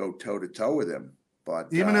go toe to toe with him, but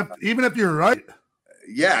even if you're right,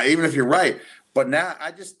 even if you're right. But now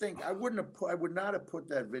I just think I would not have put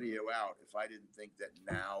that video out if I didn't think that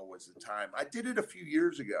now was the time. I did it a few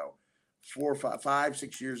years ago, 4, 5,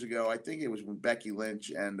 6 years ago. I think it was when Becky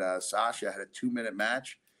Lynch and Sasha had a 2-minute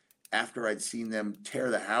match after I'd seen them tear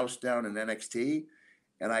the house down in NXT,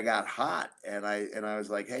 and I got hot, and I was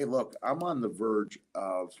like, "Hey, look, I'm on the verge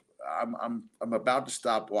of I'm about to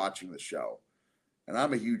stop watching the show." And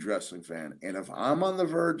I'm a huge wrestling fan. And if I'm on the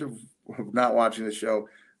verge of not watching the show,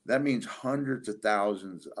 that means hundreds of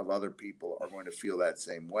thousands of other people are going to feel that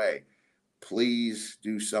same way. Please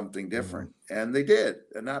do something different. Mm-hmm. And they did.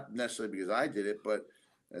 And not necessarily because I did it, but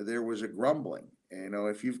there was a grumbling. And,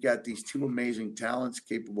 if you've got these 2 amazing talents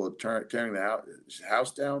capable of tearing the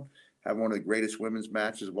house down, have one of the greatest women's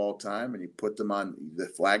matches of all time, and you put them on the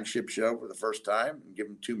flagship show for the first time and give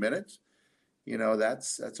them 2 minutes,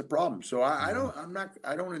 that's a problem. So I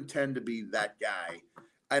don't intend to be that guy.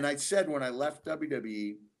 And I said when I left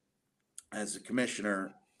WWE as a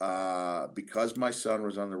commissioner, because my son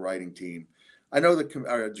was on the writing team, I know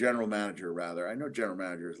the general manager, rather. I know general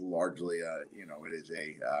manager is largely, it is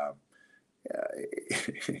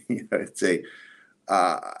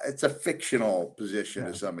it's a fictional position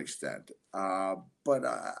to some extent. But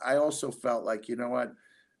I also felt like, you know what,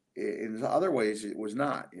 in other ways it was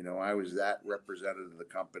not. I was that representative of the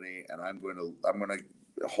company, and I'm going to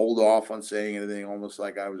hold off on saying anything, almost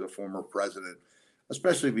like I was a former president,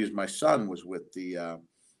 especially because my son was with the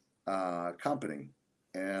company,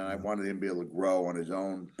 and I wanted him to be able to grow on his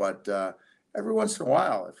own. But every once in a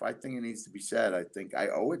while, if I think it needs to be said, I think I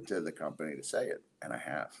owe it to the company to say it, and I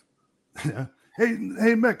have. Yeah. Hey,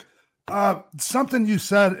 Mick, something you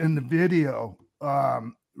said in the video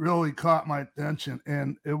really caught my attention,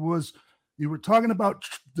 and it was you were talking about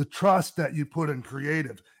the trust that you put in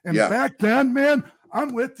creative. And back then, man,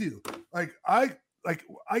 I'm with you. Like I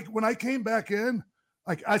when I came back in,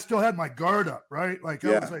 like I still had my guard up, right? Like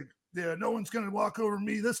I was like, yeah, no one's gonna walk over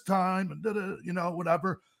me this time, and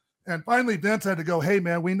whatever. And finally, Vince had to go, hey,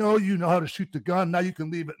 man, we know you know how to shoot the gun. Now you can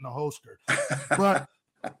leave it in the holster. But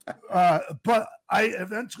I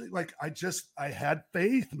eventually, I had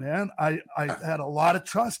faith, man. I had a lot of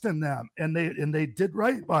trust in them, and they did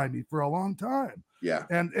right by me for a long time. Yeah.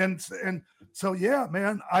 And so, yeah,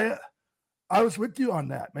 man, I was with you on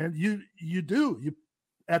that, man. You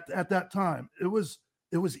at that time, it was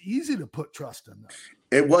easy to put trust in them.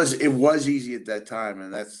 It was easy at that time,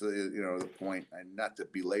 and that's the point. And not to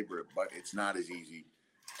belabor it, but it's not as easy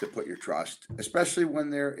to put your trust, especially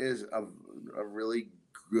when there is a really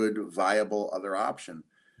good, viable other option.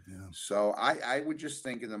 Yeah. So I would just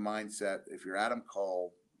think in the mindset, if you're Adam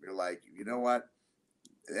Cole, you're like, you know what,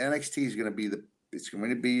 NXT is going to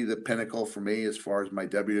be the pinnacle for me as far as my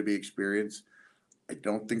WWE experience. I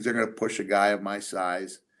don't think they're going to push a guy of my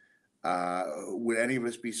size. Would any of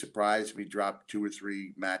us be surprised if he dropped 2 or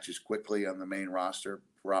 3 matches quickly on the main roster?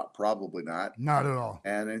 Probably not. Not at all.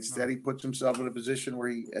 And instead, he puts himself in a position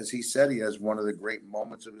where as he said, he has one of the great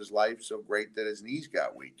moments of his life, so great that his knees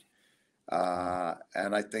got weak.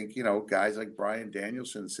 And I think, guys like Bryan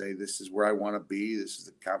Danielson say, this is where I want to be. This is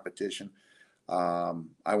the competition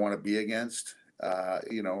I want to be against. I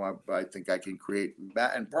think I can create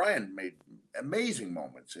that. And Bryan made amazing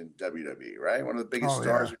moments in WWE, right? One of the biggest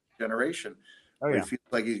stars of his generation. He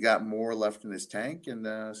feels like he's got more left in his tank, and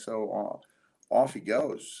so off he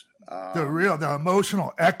goes. The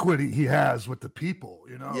emotional equity he has with the people,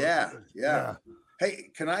 Yeah. Hey,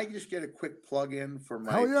 can I just get a quick plug in for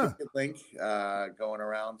my ticket link going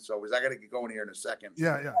around? So I got to get going here in a second.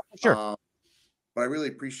 Yeah. Sure. But I really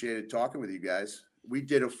appreciated talking with you guys. We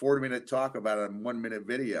did a 40-minute talk about a 1-minute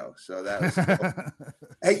video. So that was cool.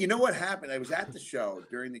 Hey, you know what happened? I was at the show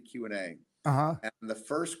during the Q&A. Uh-huh. And the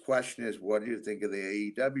first question is, what do you think of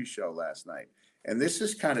the AEW show last night? And this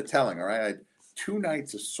is kind of telling, all right? I had 2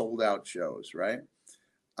 nights of sold out shows, right?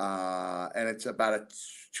 And it's about a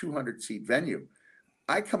 200-seat venue.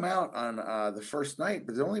 I come out on the first night,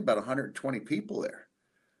 but there's only about 120 people there.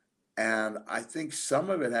 And I think some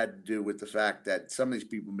of it had to do with the fact that some of these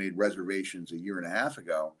people made reservations a year and a half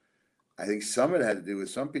ago. I think some of it had to do with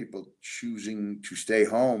some people choosing to stay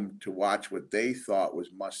home to watch what they thought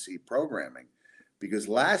was must-see programming. Because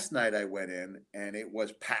last night I went in and it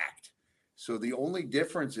was packed. So the only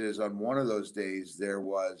difference is on one of those days, there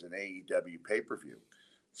was an AEW pay-per-view.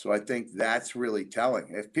 So I think that's really telling.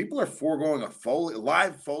 If people are foregoing a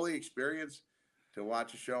live Foley experience to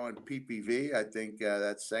watch a show on PPV, I think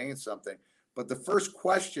that's saying something. But the first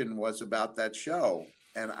question was about that show.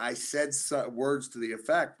 And I said words to the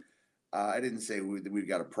effect. I didn't say we've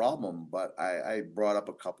got a problem, but I brought up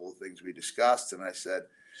a couple of things we discussed. And I said,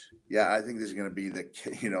 yeah, I think this is going to be the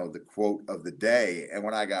quote of the day. And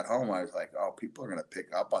when I got home, I was like, oh, people are going to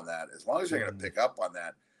pick up on that. As long as they're going to pick up on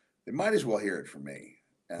that, they might as well hear it from me.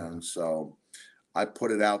 And so I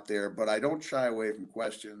put it out there, but I don't shy away from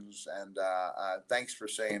questions. And thanks for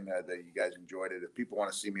saying that you guys enjoyed it. If people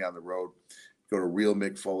want to see me on the road, go to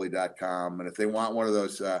realmickfoley.com. And if they want one of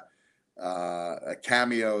those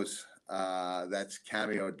cameos, that's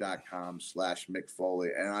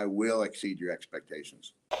cameo.com/MickFoley. And I will exceed your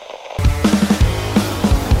expectations.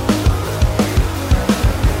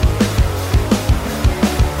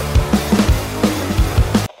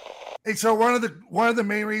 Hey, so one of the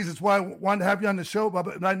main reasons why I wanted to have you on the show,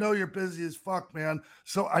 Bubba, and I know you're busy as fuck, man.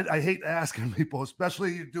 So I hate asking people,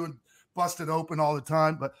 especially you're doing Busted Open all the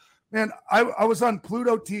time. But man, I was on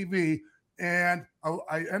Pluto TV, and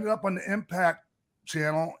I ended up on the Impact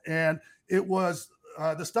channel, and it was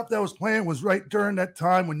the stuff that was playing was right during that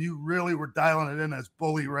time when you really were dialing it in as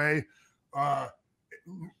Bully Ray.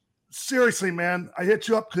 Seriously, man, I hit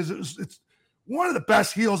you up because it's one of the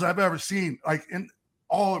best heels I've ever seen, like in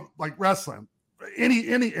all of like wrestling.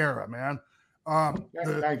 any era, man.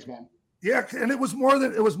 Thanks, man. Yeah, and it was more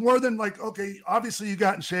than like, okay, obviously you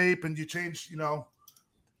got in shape and you changed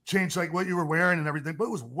like what you were wearing and everything, but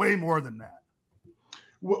it was way more than that.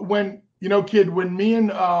 When kid, when me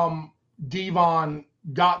and Devon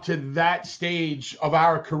got to that stage of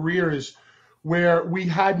our careers where we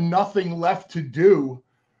had nothing left to do,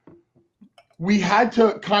 we had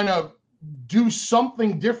to kind of do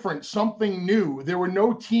something different, something new. There were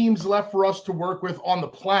no teams left for us to work with on the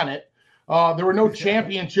planet. There were no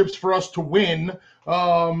championships for us to win.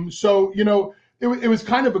 So, it was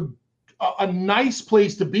kind of a nice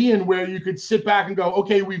place to be in where you could sit back and go,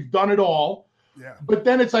 okay, we've done it all. Yeah. But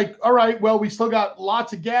then it's like, all right, well, we still got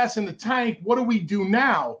lots of gas in the tank. What do we do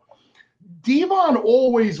now? Devon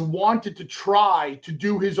always wanted to try to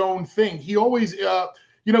do his own thing. He always,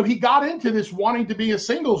 he got into this wanting to be a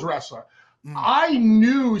singles wrestler. I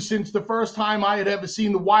knew since the first time I had ever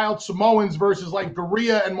seen the Wild Samoans versus like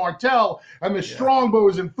Garea and Martel and the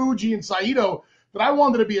Strongbows and Fuji and Saito that I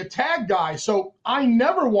wanted to be a tag guy. So I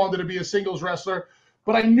never wanted to be a singles wrestler,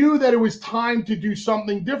 but I knew that it was time to do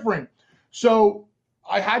something different. So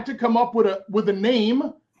I had to come up with a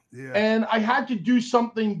name, and I had to do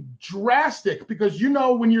something drastic because,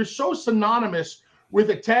 when you're so synonymous with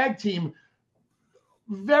a tag team,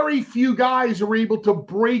 very few guys are able to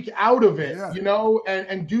break out of it,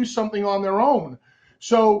 and do something on their own.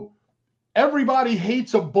 So everybody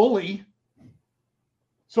hates a bully.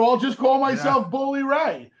 So I'll just call myself Bully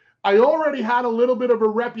Ray. I already had a little bit of a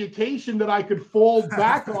reputation that I could fall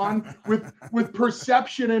back on with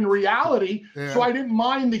perception and reality. Yeah. So I didn't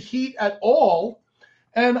mind the heat at all.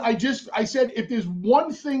 And I said, if there's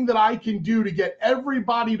one thing that I can do to get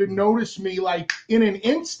everybody to notice me like in an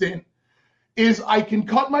instant, is I can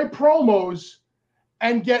cut my promos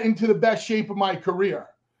and get into the best shape of my career.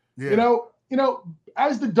 Yeah.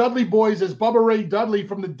 As the Dudley Boys, as Bubba Ray Dudley,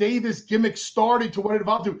 from the day this gimmick started to what it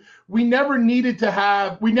evolved to, we never needed to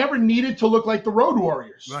look like the Road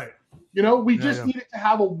Warriors. Right. We just needed to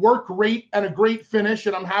have a work rate and a great finish.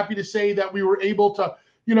 And I'm happy to say that we were able to,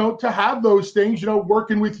 to have those things,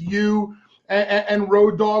 working with you and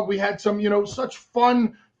Road Dogg. We had some, such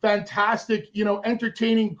fun, fantastic,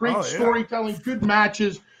 entertaining, great storytelling, good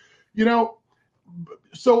matches,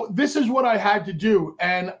 So this is what I had to do.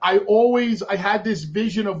 And I had this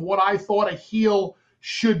vision of what I thought a heel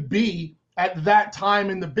should be at that time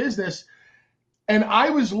in the business. And I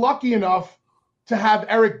was lucky enough to have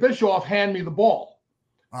Eric Bischoff hand me the ball.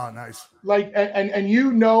 Oh, nice. Like,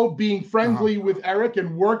 and being friendly with Eric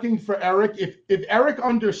and working for Eric, if Eric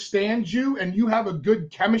understands you and you have a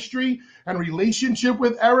good chemistry and relationship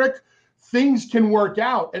with Eric, things can work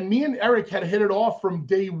out. And me and Eric had hit it off from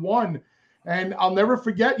day one. And I'll never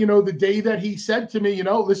forget, the day that he said to me,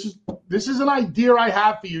 this is an idea I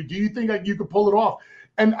have for you. Do you think you could pull it off?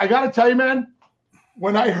 And I got to tell you, man,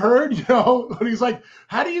 when I heard, when he's like,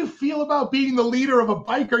 how do you feel about being the leader of a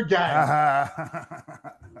biker gang?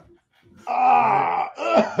 I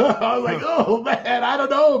was like, oh, man, I don't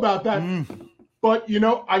know about that. But,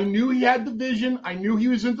 I knew he had the vision. I knew he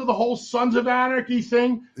was into the whole Sons of Anarchy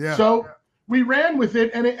thing. Yeah. So we ran with it,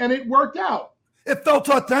 and it worked out. It felt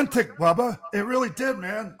authentic, Bubba. It really did,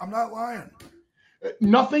 man. I'm not lying.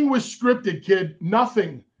 Nothing was scripted, kid.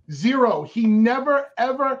 Nothing. Zero. He never,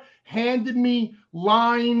 ever handed me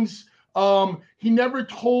lines. He never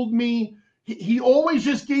told me. He always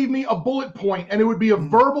just gave me a bullet point, and it would be a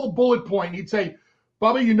verbal bullet point. He'd say,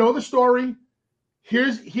 Bubba, you know the story.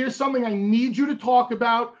 Here's something I need you to talk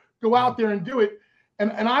about. Go out there and do it.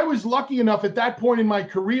 And I was lucky enough at that point in my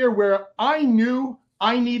career where I knew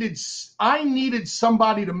I needed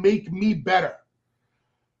somebody to make me better.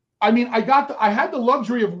 I mean, I had the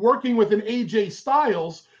luxury of working with an AJ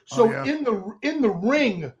Styles. So in the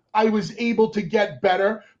ring, I was able to get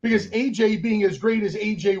better because AJ, being as great as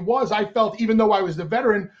AJ was, I felt even though I was the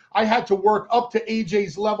veteran, I had to work up to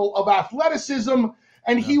AJ's level of athleticism,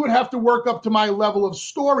 and he would have to work up to my level of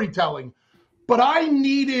storytelling. But I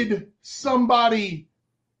needed somebody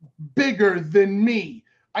bigger than me.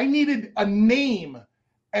 I needed a name,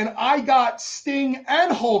 and I got Sting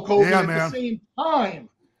and Hulk Hogan at the same time.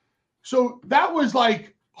 So that was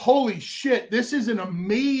like, holy shit, this is an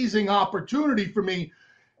amazing opportunity for me.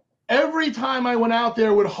 Every time I went out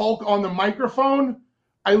there with Hulk on the microphone,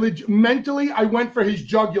 I went for his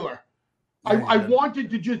jugular. I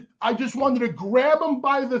just wanted to grab him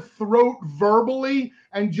by the throat verbally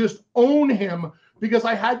and just own him because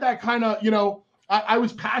I had that kind of, I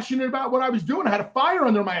was passionate about what I was doing. I had a fire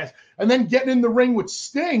under my ass. And then getting in the ring with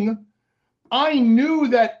Sting, I knew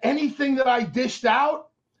that anything that I dished out,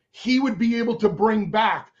 he would be able to bring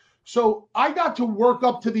back. So I got to work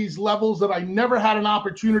up to these levels that I never had an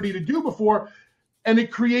opportunity to do before. And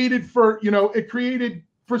it created for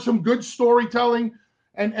some good storytelling.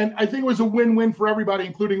 And I think it was a win-win for everybody,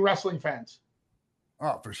 including wrestling fans.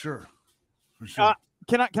 Oh, for sure. For sure.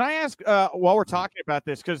 Can I ask while we're talking about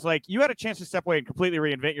this, because like you had a chance to step away and completely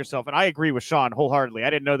reinvent yourself, and I agree with Sean wholeheartedly. I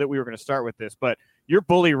didn't know that we were going to start with this, but your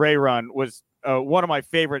Bully Ray run was one of my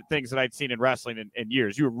favorite things that I'd seen in wrestling in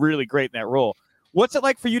years. You were really great in that role. What's it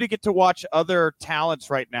like for you to get to watch other talents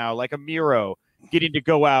right now, like a Miro, getting to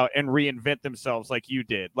go out and reinvent themselves like you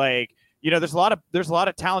did? Like, there's a lot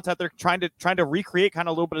of talents out there trying to recreate kind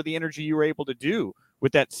of a little bit of the energy you were able to do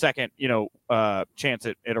with that second, chance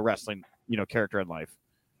at a wrestling, character in life.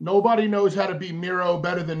 Nobody knows how to be Miro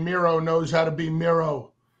better than Miro knows how to be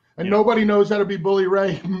Miro. And nobody knows how to be Bully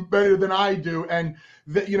Ray better than I do. And,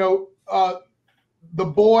 the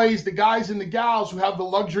boys, the guys and the gals who have the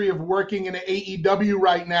luxury of working in an AEW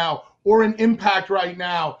right now, or an Impact right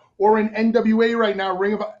now, or an NWA right now,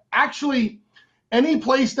 actually, any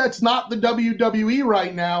place that's not the WWE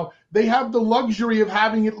right now, they have the luxury of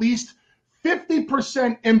having at least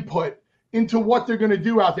 50% input into what they're going to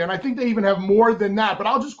do out there. And I think they even have more than that, but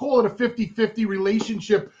I'll just call it a 50-50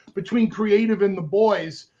 relationship between creative and the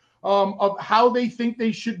boys, of how they think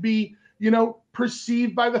they should be,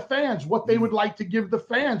 perceived by the fans, what they would like to give the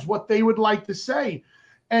fans, what they would like to say.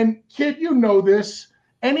 And kid, this,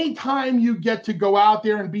 anytime you get to go out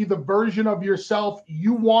there and be the version of yourself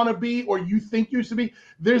you want to be, or you think you should be,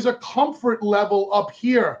 there's a comfort level up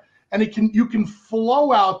here, and you can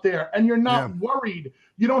flow out there, and you're not worried.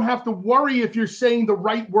 You don't have to worry if you're saying the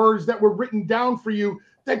right words that were written down for you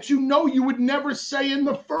that you would never say in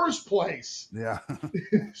the first place. Yeah.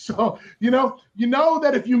 So,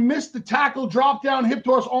 that if you miss the tackle, drop down, hip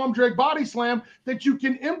toss, arm drag, body slam, that you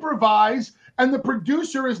can improvise, and the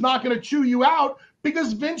producer is not going to chew you out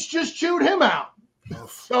because Vince just chewed him out.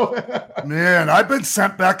 So, man, I've been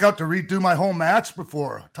sent back out to redo my whole match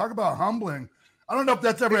before. Talk about humbling. I don't know if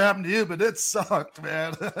that's ever happened to you, but it sucked,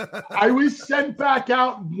 man. I was sent back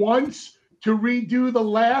out once to redo the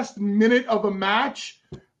last minute of a match,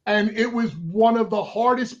 and it was one of the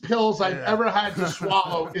hardest pills I've ever had to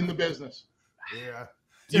swallow in the business. Yeah.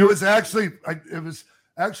 It was actually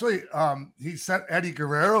he sent Eddie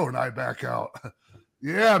Guerrero and I back out.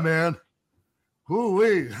 Yeah, man.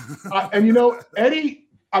 Hoo-wee. And Eddie,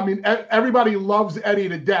 everybody loves Eddie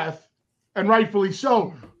to death, and rightfully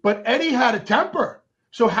so, but Eddie had a temper.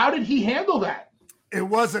 So how did he handle that? It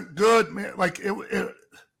wasn't good, man. Like it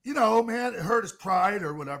man, it hurt his pride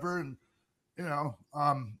or whatever. And,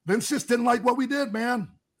 Vince just didn't like what we did, man.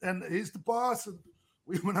 And he's the boss. And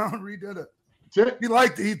we went out and redid it. That's it. He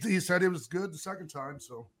liked it. He said it was good the second time.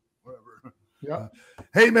 So whatever. Yeah.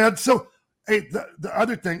 Hey, man. So, hey, the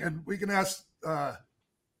other thing, and we can ask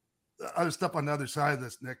other stuff on the other side of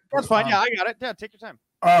this, Nick. That's fine. Yeah, I got it. Yeah, take your time.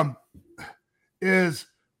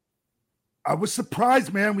 I was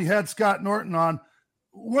surprised, man. We had Scott Norton on,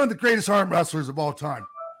 one of the greatest arm wrestlers of all time.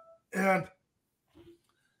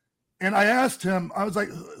 And I asked him, I was like,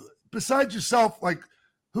 besides yourself, like,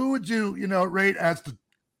 who would you, rate as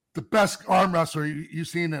the best arm wrestler you've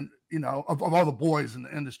seen in, of all the boys in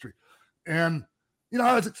the industry? And,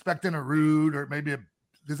 I was expecting a Rude or maybe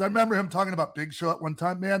because I remember him talking about Big Show at one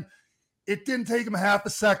time, man. It didn't take him half a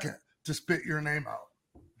second to spit your name out.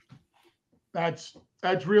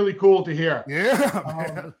 That's really cool to hear. Yeah,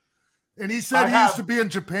 man. And he said he used to be in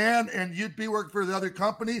Japan and you'd be working for the other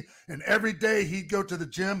company, and every day he'd go to the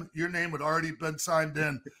gym, your name would already been signed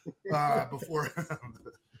in before.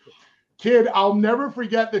 Kid, I'll never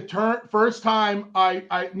forget the first time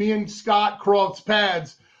me and Scott crossed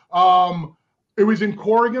paths. It was in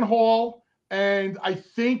Corrigan Hall, and I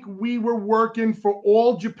think we were working for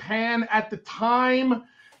All Japan at the time,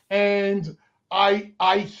 and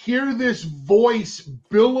I hear this voice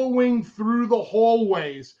billowing through the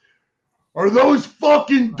hallways. Are those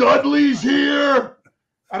fucking Dudleys here?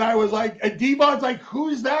 And I was like, and Devon's like,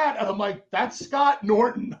 who's that? And I'm like, that's Scott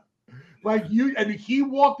Norton. And he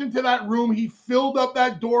walked into that room, he filled up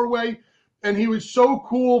that doorway, and he was so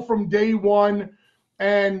cool from day one.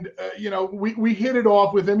 And, we hit it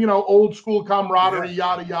off with him, old school camaraderie,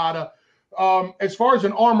 yada, yada. As far as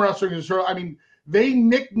an arm wrestler is concerned, they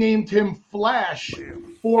nicknamed him Flash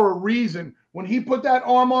for a reason. When he put that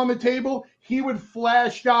arm on the table, he would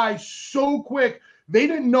flash guys so quick, they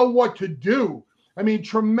didn't know what to do.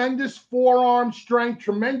 Tremendous forearm strength,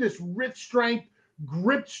 tremendous wrist strength,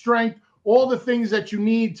 grip strength, all the things that you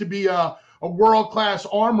need to be a world-class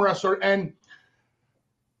arm wrestler. And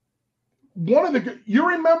you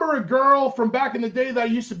remember a girl from back in the day that I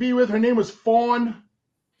used to be with? Her name was Fawn.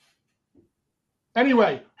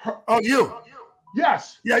 Anyway. You.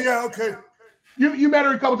 Yes. Yeah. Okay. You met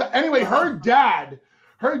her a couple times. Anyway, her dad,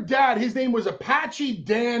 his name was Apache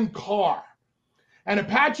Dan Carr. And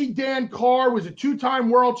Apache Dan Carr was a 2-time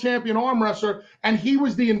world champion arm wrestler, and he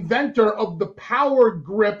was the inventor of the power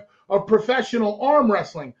grip of professional arm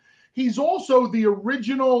wrestling. He's also the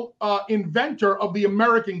original inventor of the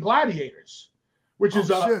American Gladiators, which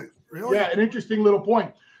is really? an interesting little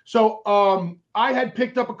point. So I had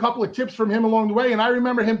picked up a couple of tips from him along the way, and I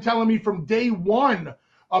remember him telling me from day one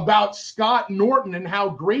about Scott Norton and how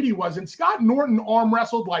great he was. And Scott Norton arm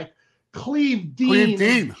wrestled like Cleve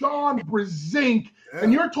Dean. John Brezink,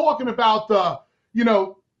 and you're talking about the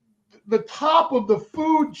top of the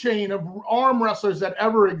food chain of arm wrestlers that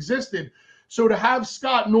ever existed. So to have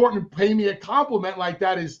Scott Norton pay me a compliment like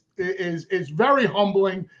that is very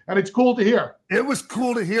humbling, and it's cool to hear. It was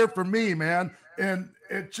cool to hear from me, man, and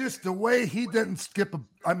it just the way he didn't skip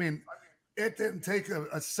it didn't take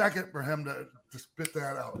a second for him to spit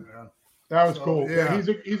that out, man. That was cool. Yeah,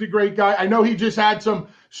 he's a great guy. I know he just had some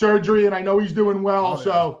surgery, and I know he's doing well.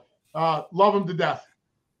 So love him to death.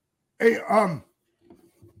 Hey, oh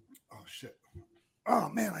shit. Oh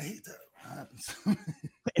man, I hate that. What happens?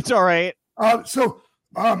 It's all right. Hey,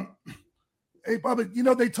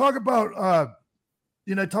 Bubba, they talk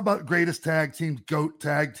about greatest tag teams, GOAT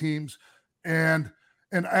tag teams, and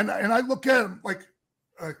I look at them like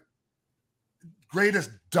greatest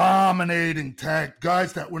dominating tag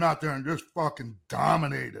guys that went out there and just fucking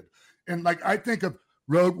dominated. And like I think of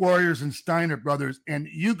Road Warriors and Steiner Brothers, and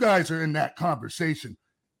you guys are in that conversation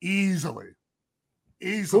easily,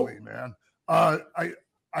 cool. Man.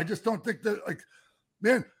 I just don't think that, like,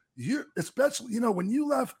 man, you especially when you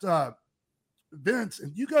left Vince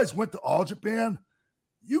and you guys went to All Japan,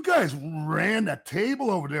 you guys ran that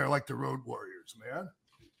table over there like the Road Warriors, man.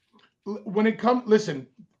 Listen,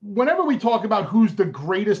 whenever we talk about who's the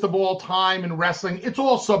greatest of all time in wrestling, it's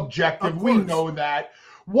all subjective. We know that.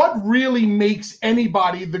 What really makes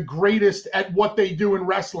anybody the greatest at what they do in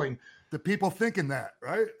wrestling? The people thinking that,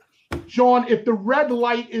 right? Sean, if the red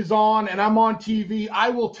light is on and I'm on TV, I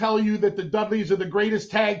will tell you that the Dudleys are the greatest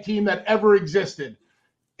tag team that ever existed.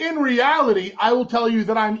 In reality, I will tell you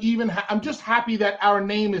that I'm just happy that our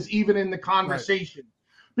name is even in the conversation.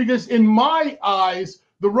 Right. Because in my eyes,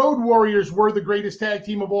 the Road Warriors were the greatest tag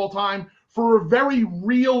team of all time for a very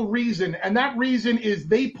real reason. And that reason is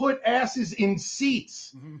they put asses in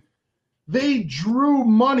seats. Mm-hmm. They drew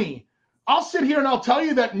money. I'll sit here and I'll tell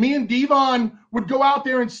you that me and Devon would go out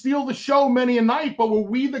there and steal the show many a night, but were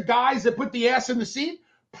we the guys that put the ass in the seat?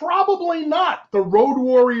 Probably not. The Road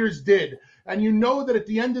Warriors did. And you know that at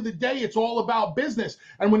the end of the day, it's all about business.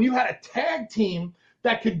 And when you had a tag team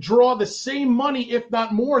that could draw the same money, if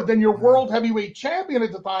not more, than your world heavyweight champion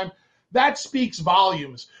at the time, that speaks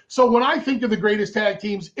volumes. So when I think of the greatest tag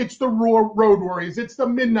teams, it's the Road Warriors, it's the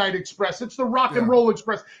Midnight Express, it's the Rock and Roll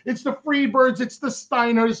Express, it's the Freebirds, it's the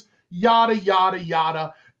Steiners, yada, yada,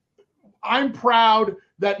 yada. I'm proud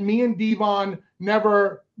that me and Devon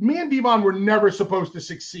were never supposed to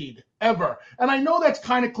succeed, ever. And I know that's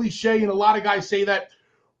kind of cliche, and a lot of guys say that.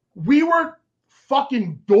 We were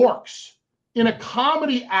fucking dorks in a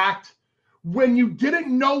comedy act. When you didn't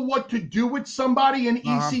know what to do with somebody in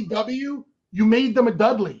ECW, you made them a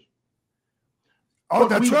Dudley. Oh,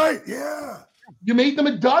 that's right. Yeah. You made them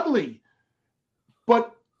a Dudley.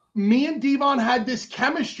 But me and Devon had this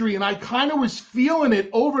chemistry, and I kind of was feeling it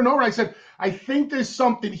over and over. I said, I think there's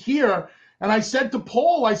something here. And I said to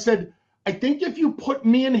Paul, I said, I think if you put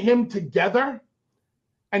me and him together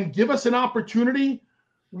and give us an opportunity,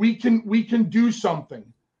 we can do something.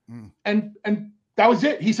 And that was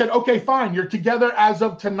it. He said, okay, fine. You're together as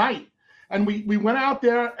of tonight. And we went out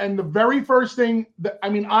there, and the very first thing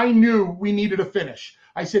I knew we needed a finish.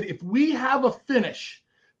 I said, if we have a finish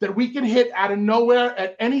that we can hit out of nowhere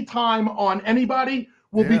at any time on anybody,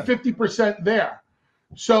 we'll be 50% there.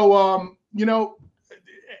 So,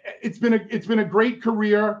 it's been a great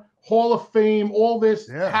career, Hall of Fame, all this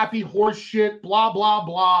happy horse shit, blah, blah,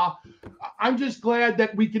 blah. I'm just glad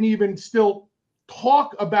that we can even still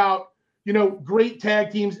talk about, great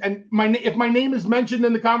tag teams. And if my name is mentioned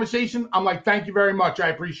in the conversation, I'm like, thank you very much. I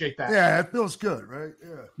appreciate that. Yeah, it feels good, right?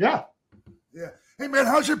 Yeah. Hey, man,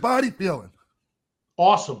 how's your body feeling?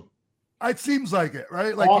 Awesome. It seems like it,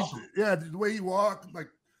 right? Like, awesome. The way you walk, like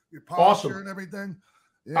your posture and everything.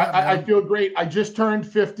 Yeah, I feel great. I just turned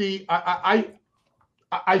 50.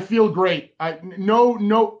 I feel great.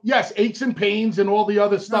 Yes, aches and pains and all the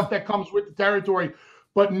other stuff that comes with the territory,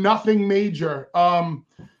 but nothing major.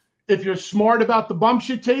 If you're smart about the bumps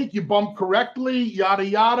you take, you bump correctly, yada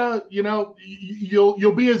yada.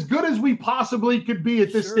 You'll be as good as we possibly could be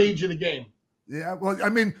at this stage of the game. Yeah, well, I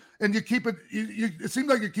mean, and you keep it. It seems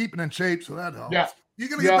like you're keeping in shape, so that helps. Yeah. You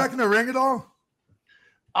gonna get back in the ring at all?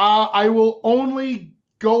 I will only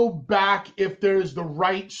go back if there's the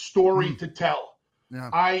right story to tell. Yeah.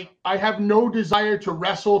 I have no desire to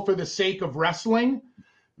wrestle for the sake of wrestling.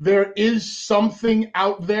 There is something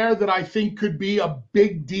out there that I think could be a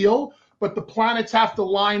big deal, but the planets have to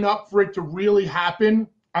line up for it to really happen.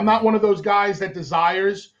 I'm not one of those guys that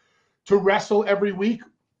desires to wrestle every week.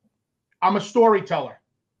 I'm a storyteller.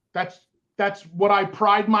 That's what I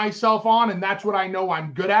pride myself on, and that's what I know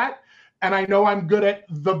I'm good at. And I know I'm good at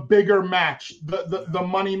the bigger match, the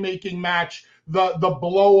money-making match, the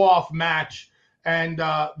blow-off match. And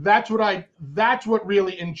that's what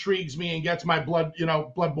really intrigues me and gets my blood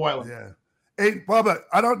boiling. Yeah. Hey, Bubba,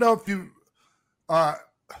 I don't know if you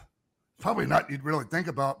probably not you'd really think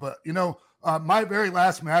about, but my very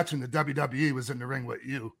last match in the WWE was in the ring with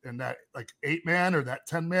you in that like 8-man or that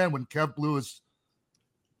 10-man when Kev blew his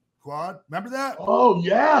quad. Remember that? Oh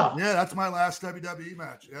yeah. Yeah, that's my last WWE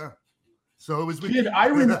match. Yeah. So it was Kid, I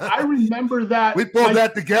remember that. We pulled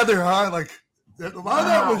that together, huh? Like a lot of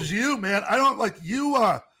that was you, man. I don't like you.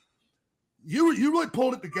 You really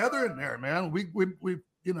pulled it together in there, man. We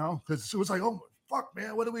because it was like, oh fuck,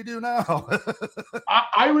 man, what do we do now?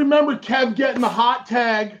 I remember Kev getting the hot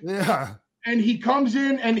tag. Yeah. And he comes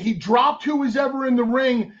in and he dropped who was ever in the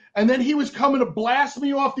ring, and then he was coming to blast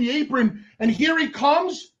me off the apron, and here he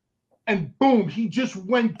comes, and boom, he just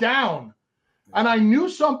went down, and I knew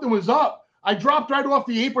something was up. I dropped right off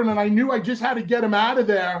the apron, and I knew I just had to get him out of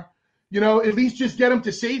there. At least just get him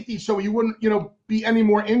to safety so he wouldn't, be any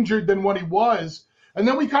more injured than what he was. And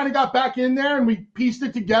then we kind of got back in there and we pieced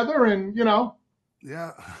it together and,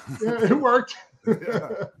 Yeah. it worked. Yeah.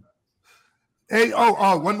 Hey,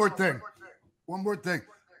 one more thing.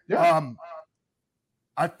 Yeah.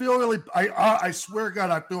 I feel really, I swear to God,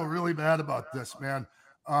 I feel really bad about this, man.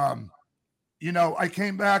 I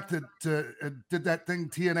came back to did that thing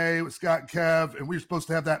TNA with Scott and Kev, and we were supposed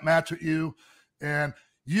to have that match with you. And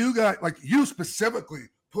you got you specifically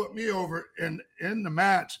put me over in the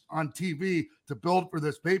match on TV to build for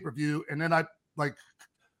this pay-per-view. And then I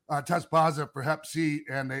test positive for Hep C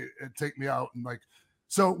and they take me out. And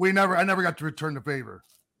so I never got to return the favor.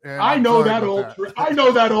 I know that old trick. I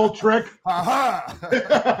know that old trick. Aha.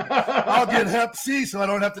 I'll get Hep C so I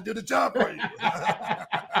don't have to do the job for you.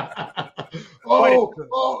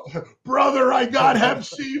 Oh, brother, I got Hep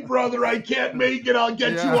C, brother. I can't make it. I'll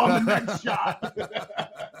get you on the next shot.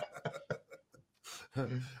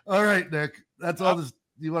 All right, Nick. That's all this.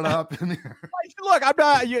 You want to hop in here? Look, I'm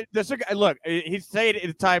not. Look, he's saying it at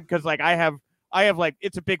the time because I have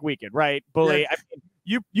it's a big weekend, right? Bully. Yeah. I mean,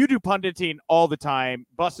 you do punditing all the time,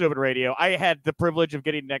 Busted Open Radio. I had the privilege of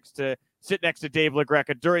getting sit next to Dave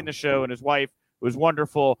LaGreca during the show and his wife. It was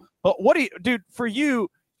wonderful. But dude, for you,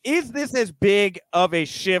 is this as big of a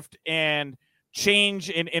shift and change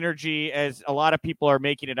in energy as a lot of people are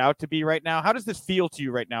making it out to be right now? How does this feel to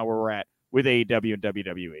you right now where we're at with AEW and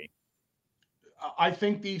WWE? I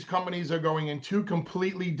think these companies are going in two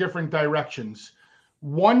completely different directions.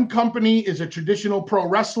 One company is a traditional pro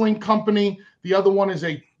wrestling company. The other one is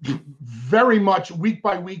a very much week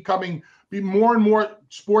by week be more and more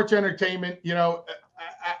sports entertainment,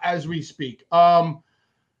 as we speak.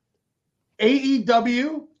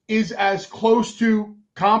 AEW is as close to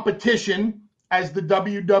competition as the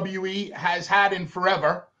WWE has had in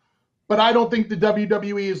forever. But I don't think the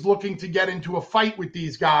WWE is looking to get into a fight with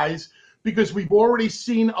these guys because we've already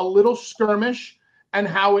seen a little skirmish and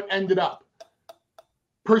how it ended up.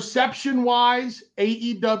 Perception-wise,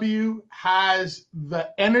 AEW has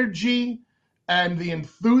the energy and the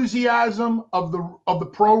enthusiasm of the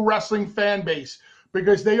pro wrestling fan base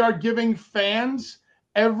because they are giving fans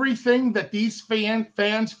everything that these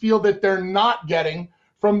fans feel that they're not getting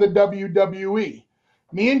from the WWE.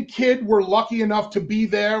 Me and Kid were lucky enough to be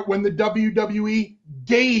there when the WWE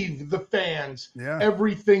gave the fans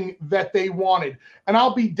everything that they wanted. And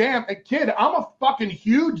I'll be damned, Kid, I'm a fucking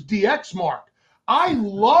huge DX mark. I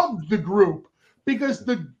loved the group because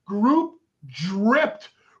the group dripped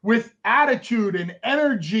with attitude and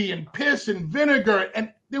energy and piss and vinegar,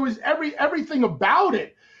 and there was everything about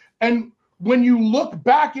it. And when you look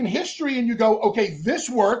back in history and you go, okay, this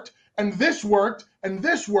worked and this worked and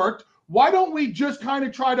this worked, why don't we just kind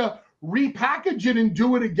of try to repackage it and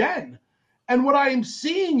do it again? And what I am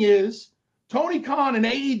seeing is Tony Khan and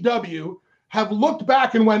AEW have looked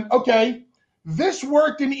back and went, okay, this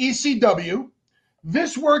worked in ECW.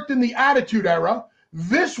 This worked in the Attitude Era.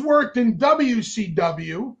 This worked in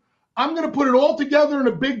WCW. I'm going to put it all together in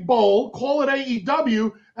a big bowl, call it AEW,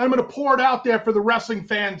 and I'm going to pour it out there for the wrestling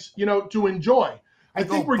fans, to enjoy. I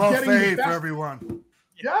think we're buffet getting the for best. everyone.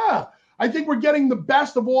 Yeah, I think we're getting the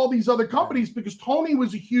best of all these other companies because Tony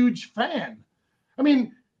was a huge fan. I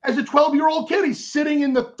mean, as a 12-year-old kid, he's sitting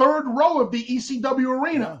in the third row of the ECW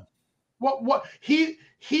arena. Yeah. What he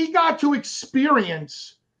got to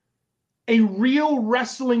experience a real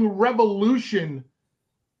wrestling revolution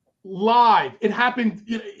live. It happened.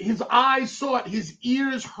 His eyes saw it. His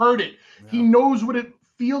ears heard it. Yeah. He knows what it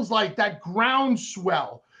feels like, that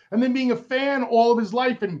groundswell. And then being a fan all of his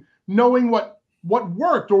life and knowing what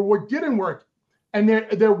worked or what didn't work. And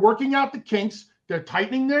they're working out the kinks. They're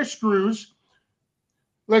tightening their screws.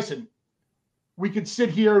 Listen, we can sit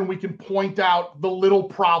here and we can point out the little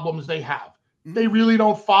problems they have. Mm-hmm. They really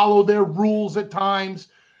don't follow their rules at times.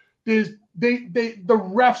 The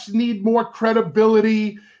refs need more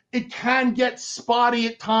credibility. It can get spotty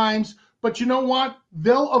at times, but you know what?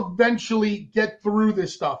 They'll eventually get through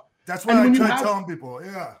this stuff. That's what I try telling people.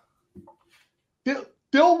 Yeah.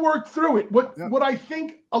 They'll work through it. What I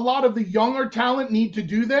think a lot of the younger talent need to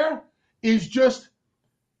do there is just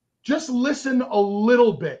listen a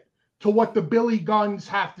little bit to what the Billy Guns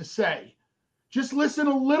have to say. Just listen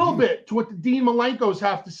a little bit to what the Dean Malenkos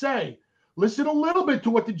have to say. Listen a little bit to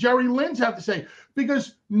what the Jerry Lynns have to say.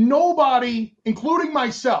 Because nobody, including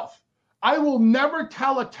myself, I will never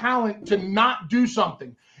tell a talent to not do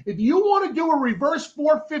something. If you want to do a reverse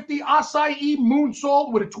 450 acai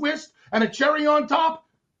moonsault with a twist and a cherry on top,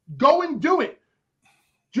 go and do it.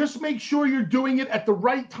 Just make sure you're doing it at the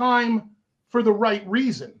right time for the right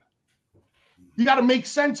reason. You got to make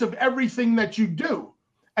sense of everything that you do.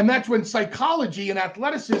 And that's when psychology and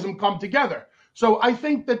athleticism come together. So I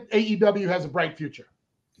think that AEW has a bright future.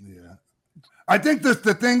 Yeah. I think that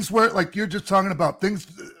the things where, like you're just talking about, things,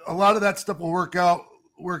 a lot of that stuff will work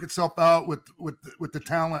itself out with the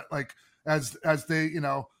talent, like as they,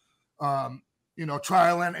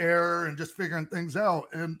 trial and error and just figuring things out.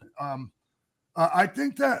 And I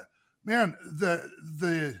think that, man,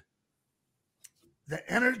 the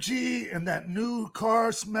energy and that new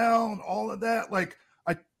car smell and all of that, like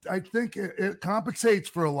I think it compensates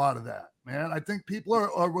for a lot of that, man. I think people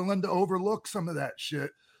are willing to overlook some of that shit,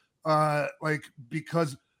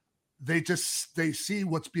 because they see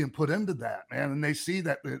what's being put into that, man, and they see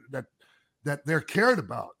that they're cared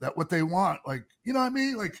about, that what they want, like, you know what I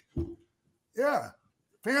mean, like, yeah,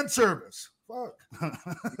 fan service. Fuck.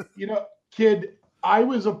 Kid, I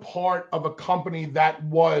was a part of a company that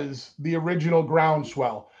was the original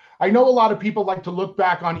Groundswell. I know a lot of people like to look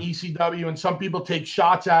back on ECW and some people take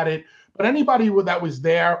shots at it, but anybody that was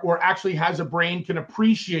there or actually has a brain can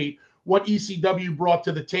appreciate what ECW brought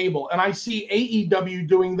to the table. And I see AEW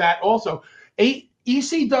doing that also.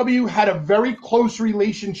 ECW had a very close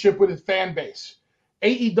relationship with its fan base.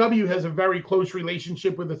 AEW has a very close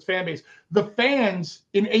relationship with its fan base. The fans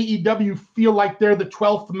in AEW feel like they're the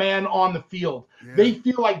 12th man on the field. Yeah. They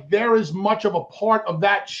feel like they're as much of a part of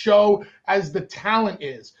that show as the talent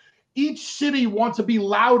is. Each city wants to be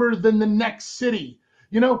louder than the next city.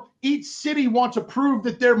 Each city wants to prove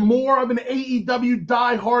that they're more of an AEW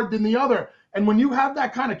diehard than the other. And when you have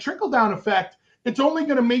that kind of trickle-down effect, it's only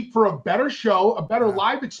going to make for a better show, a better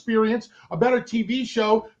live experience, a better TV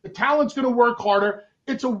show. The talent's going to work harder.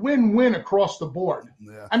 It's a win-win across the board.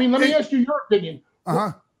 Yeah. I mean, let me ask you your opinion.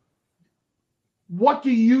 Uh-huh. What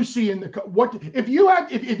do you see if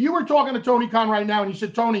you were talking to Tony Khan right now and you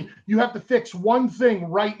said, Tony, you have to fix one thing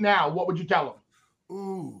right now, what would you tell him?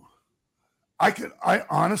 Ooh, I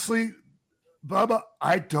honestly, Bubba,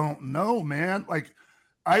 I don't know, man. Like,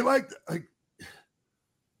 I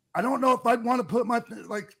don't know if I'd want to put my,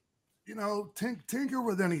 tinker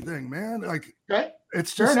with anything, man. Like, okay.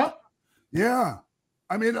 It's just, fair enough. Yeah.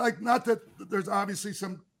 I mean, like, not that there's obviously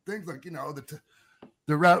some things like,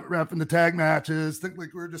 the ref and the tag matches, things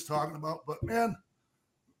like we were just talking about, but man,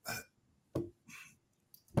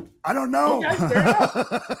 I don't know.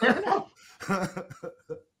 Okay, fair enough.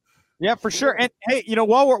 Yeah, for sure. And hey,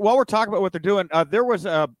 while we're talking about what they're doing, there was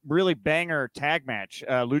a really banger tag match,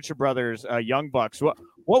 Lucha Brothers, Young Bucks.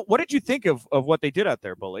 What did you think of what they did out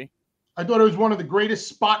there, Bully? I thought it was one of the greatest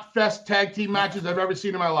Spot Fest tag team matches I've ever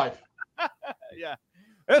seen in my life. Yeah.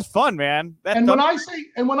 It was fun, man. When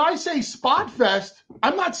I say Spot Fest,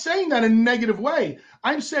 I'm not saying that in a negative way.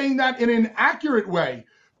 I'm saying that in an accurate way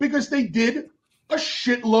because they did a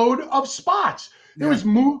shitload of spots. There was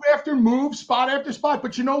move after move, spot after spot.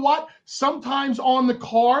 But you know what? Sometimes on the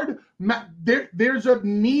card, there's a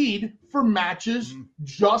need for matches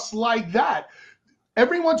just like that.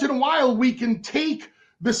 Every once in a while, we can take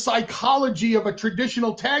the psychology of a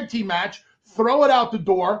traditional tag team match, throw it out the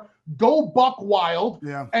door, go buck wild,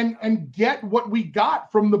 and get what we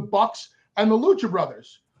got from the Bucks and the Lucha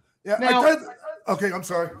Brothers. Yeah, now, Okay, I'm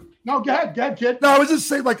sorry. No, go ahead, kid. No, I was just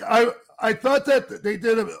saying, like, I thought that they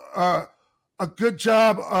did a good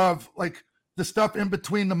job of like the stuff in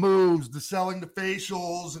between the moves, the selling the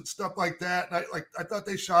facials and stuff like that. And I thought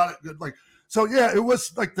they shot it good. Like, so yeah, it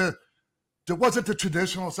was like it wasn't the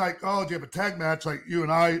traditional. It's like, oh, do you have a tag match like you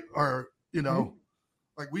and I are, you know,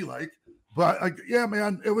 like we like. But like, yeah,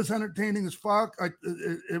 man, it was entertaining as fuck.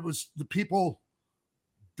 It was the people,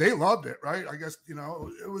 they loved it, right? I guess, you know,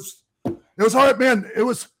 it was hard, man.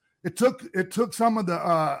 It took some of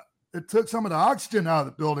the oxygen out of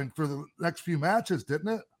the building for the next few matches, didn't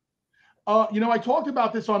it? You know, I talked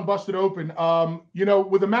about this on Busted Open. You know,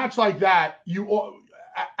 with a match like that,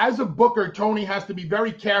 as a booker, Tony has to be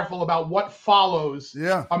very careful about what follows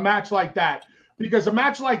a match like that, because a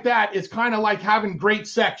match like that is kind of like having great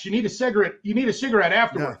sex. You need a cigarette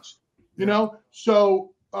afterwards. You know,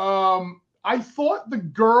 so I thought the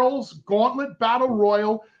girls' Gauntlet Battle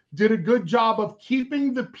Royal did a good job of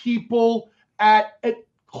keeping the people at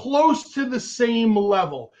close to the same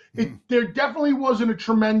level. There definitely wasn't a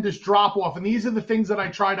tremendous drop off, and these are the things that I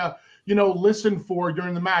try to, you know, listen for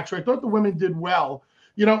during the match. So I thought the women did well,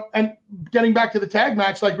 you know. And getting back to the tag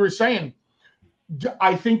match, like we were saying,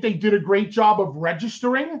 I think they did a great job of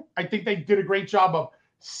registering. I think they did a great job of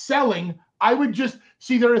selling. I would just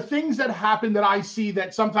see, there are things that happen that I see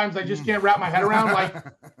that sometimes I just can't wrap my head around. Like,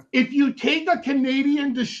 if you take a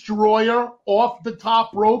Canadian destroyer off the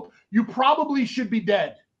top rope, you probably should be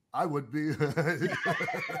dead. I would be. Fuck,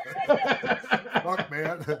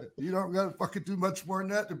 man. You don't got to fucking do much more than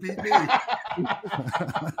that to beat me.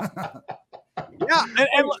 Yeah.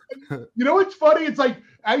 And you know what's funny? It's like,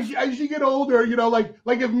 as you get older, you know, like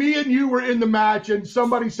if me and you were in the match and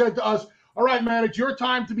somebody said to us, all right, man, it's your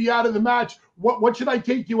time to be out of the match. What should I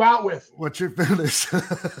take you out with? What's your finish?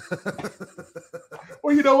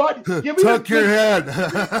 Well, you know what? Tuck your head.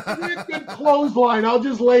 Give me a good clothesline. I'll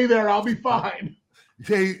just lay there. I'll be fine.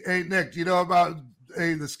 Hey, Nick, do you know about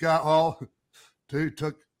the Scott Hall?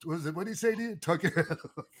 What did he say to you? Tuck your head.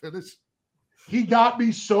 Finish. He got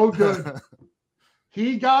me so good.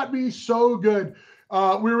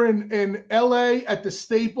 We were in LA at the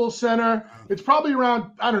Staples Center. It's probably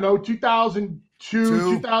around, I don't know,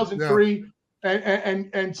 2002, 2003. Yeah.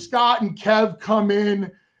 And Scott and Kev come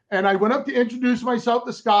in, and I went up to introduce myself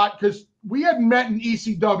to Scott because we hadn't met in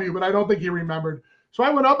ECW, but I don't think he remembered. So I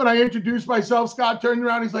went up and I introduced myself. Scott turned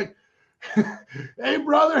around. He's like, hey,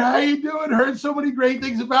 brother, how you doing? Heard so many great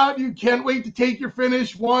things about you. Can't wait to take your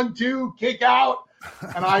finish. 1, 2, kick out.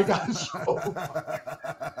 And I got so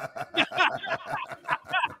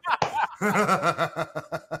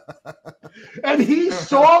and he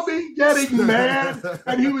saw me getting mad,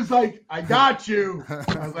 and he was like, I got you.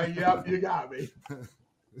 I was like, yep, you got me.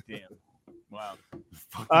 Damn. Wow.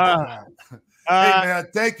 Hey, man,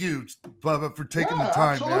 thank you, Bubba, for taking the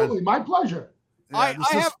time, absolutely. Man. My pleasure. Yeah,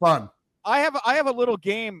 this is fun. I have a little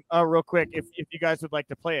game real quick if you guys would like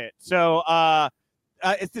to play it. So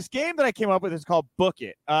it's this game that I came up with. It's called Book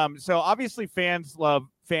It. So obviously fans love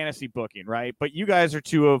fantasy booking, right? But you guys are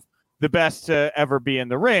two of the best to ever be in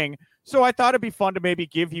the ring. So I thought it'd be fun to maybe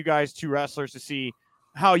give you guys two wrestlers to see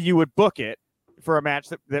how you would book it for a match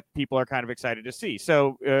that people are kind of excited to see.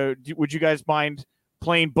 So would you guys mind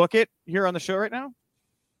playing Book It here on the show right now?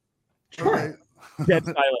 Sure.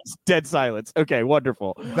 Dead silence. Okay,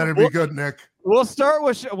 wonderful. Better be good, Nick. We'll start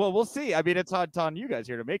with, we'll see. I mean, it's on you guys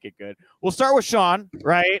here to make it good. We'll start with Sean,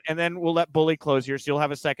 right? And then we'll let Bully close here, so you'll have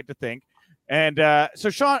a second to think. And so,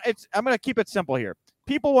 Sean, I'm going to keep it simple here.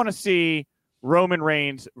 People want to see Roman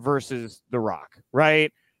Reigns versus The Rock,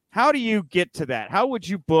 right? How do you get to that? How would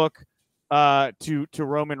you book to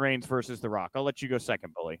Roman Reigns versus The Rock? I'll let you go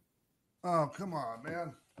second, Bully. Oh, come on,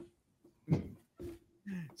 man.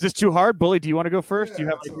 Is this too hard? Bully, do you want to go first? Do you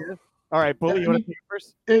have ideas? All right, Bully, you want to go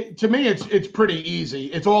first? To me, it's pretty easy.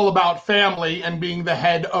 It's all about family and being the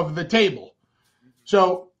head of the table.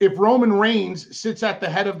 So if Roman Reigns sits at the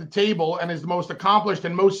head of the table and is the most accomplished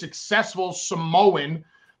and most successful Samoan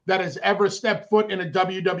that has ever stepped foot in a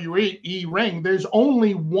WWE ring, there's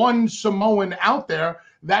only one Samoan out there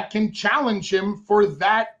that can challenge him for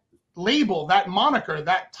that label, that moniker,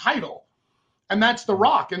 that title. And that's The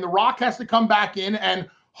Rock. And The Rock has to come back in and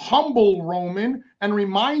humble Roman and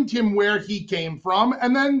remind him where he came from.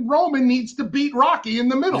 And then Roman needs to beat Rocky in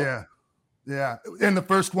the middle. Yeah. Yeah. In the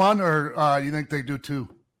first one, or you think they do two?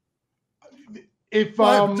 If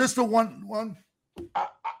just the one.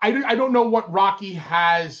 I don't know what Rocky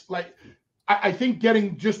has. Like, I think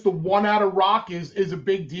getting just the one out of Rock is a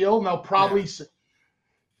big deal. And they'll probably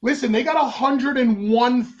listen, they got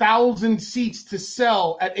 101,000 seats to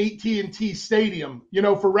sell at AT&T Stadium,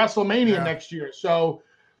 for WrestleMania next year. So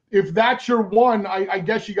if that's your one, I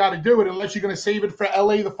guess you got to do it unless you're going to save it for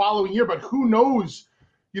LA the following year. But who knows,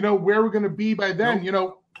 where we're going to be by then.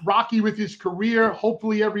 Nope. Rocky with his career.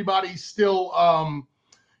 Hopefully everybody's still,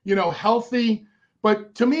 healthy.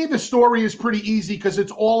 But to me, the story is pretty easy because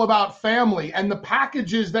it's all about family. And the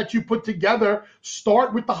packages that you put together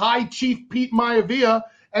start with the High Chief Pete Maivia.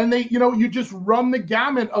 And they, you just run the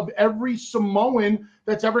gamut of every Samoan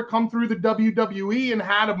that's ever come through the WWE and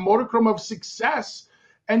had a modicum of success.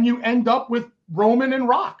 And you end up with Roman and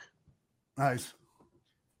Rock. Nice.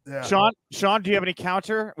 Yeah. Sean, do you have any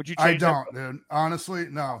counter? Would you change I don't, dude. Honestly,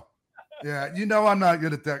 no. Yeah, I'm not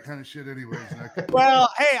good at that kind of shit anyways. Nick. Well,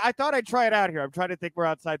 hey, I thought I'd try it out here. I'm trying to think we're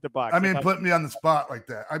outside the box. I mean, put me on the spot like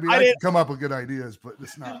that. I mean, I can come up with good ideas, but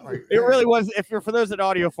it's not like it really was. If you're for those in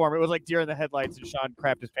audio form, it was like deer in the headlights, and Sean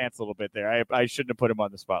crapped his pants a little bit there. I shouldn't have put him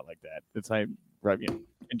on the spot like that.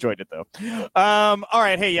 Enjoyed it though. All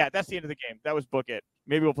right, hey, yeah, that's the end of the game. That was Book It.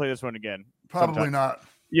 Maybe we'll play this one again. Probably sometime. not.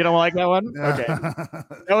 You don't like that one? Yeah. Okay,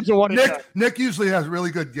 that was a one. Nick usually has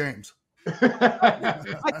really good games. I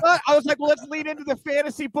was like, well, let's lean into the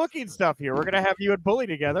fantasy booking stuff here. We're gonna have you and Bully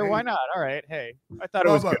together. Why not? All right. Hey, I thought it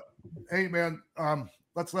was good. Hey, man.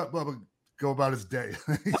 Let's let Bubba go about his day.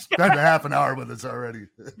 He spent a half an hour with us already.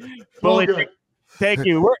 Bully, thank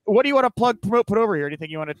you. What do you want to plug, promote, put over here?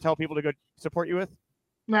 Anything you want to tell people to go support you with?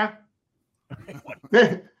 Nah.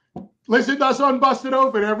 Listen to us on Busted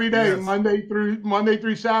Open every day, Yes. Monday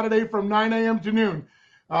through Saturday from 9 a.m. to noon.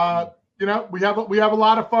 We have a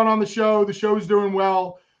lot of fun on the show. The show's doing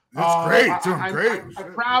well. That's great. It's doing great.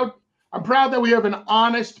 I'm proud that we have an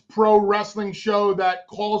honest pro wrestling show that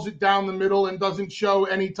calls it down the middle and doesn't show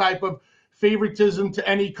any type of favoritism to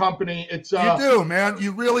any company. It's you do, man.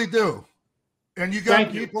 You really do. And you got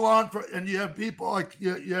Thank you. people on for, and you have people like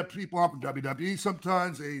you have people on from WWE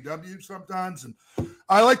sometimes, AEW sometimes, and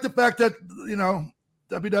I like the fact that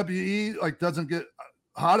WWE doesn't get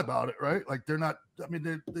hot about it, right? Like they're not. I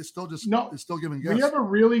mean, they're still just they're still giving guests. We have a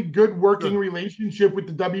really good working relationship with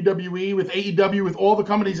the WWE, with AEW, with all the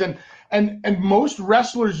companies, and most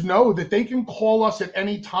wrestlers know that they can call us at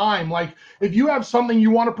any time. Like if you have something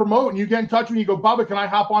you want to promote and you get in touch with me, you go, Bubba, can I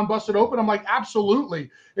hop on Busted Open? I'm like,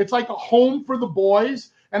 absolutely. It's like a home for the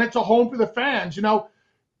boys and it's a home for the fans.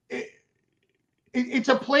 It's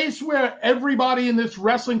a place where everybody in this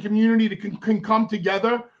wrestling community can come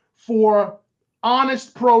together for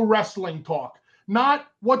honest pro wrestling talk. Not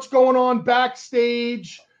what's going on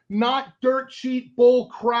backstage, not dirt sheet bull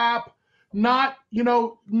crap, not,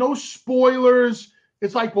 no spoilers.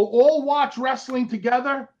 It's like we'll all watch wrestling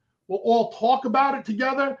together. We'll all talk about it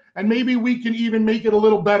together. And maybe we can even make it a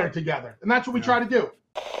little better together. And that's what we try to do.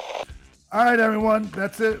 All right, everyone.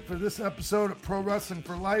 That's it for this episode of Pro Wrestling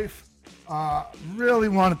for Life. Really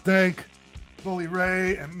want to thank Bully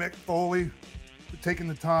Ray and Mick Foley for taking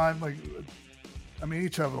the time.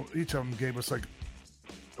 Each of them gave us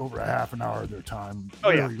over a half an hour of their time.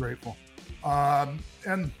 Really grateful.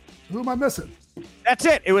 And who am I missing? That's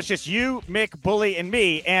it. It was just you, Mick, Bully, and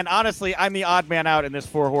me. And honestly, I'm the odd man out in this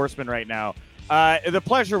Four Horsemen right now. The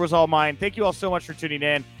pleasure was all mine. Thank you all so much for tuning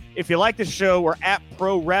in. If you like the show, we're at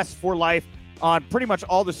Pro Rest for Life on pretty much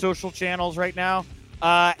all the social channels right now.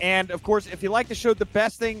 And of course, if you like the show, the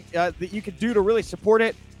best thing that you could do to really support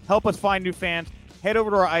it, help us find new fans, head over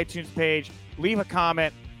to our iTunes page, leave a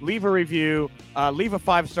comment, leave a review, leave a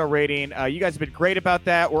 5-star rating. You guys have been great about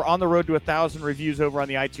that. We're on the road to 1,000 reviews over on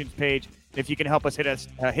the iTunes page. If you can help us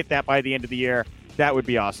hit that by the end of the year, that would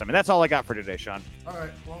be awesome. And that's all I got for today, Sean. All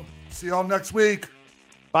right. Well, see y'all next week.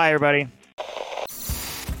 Bye, everybody.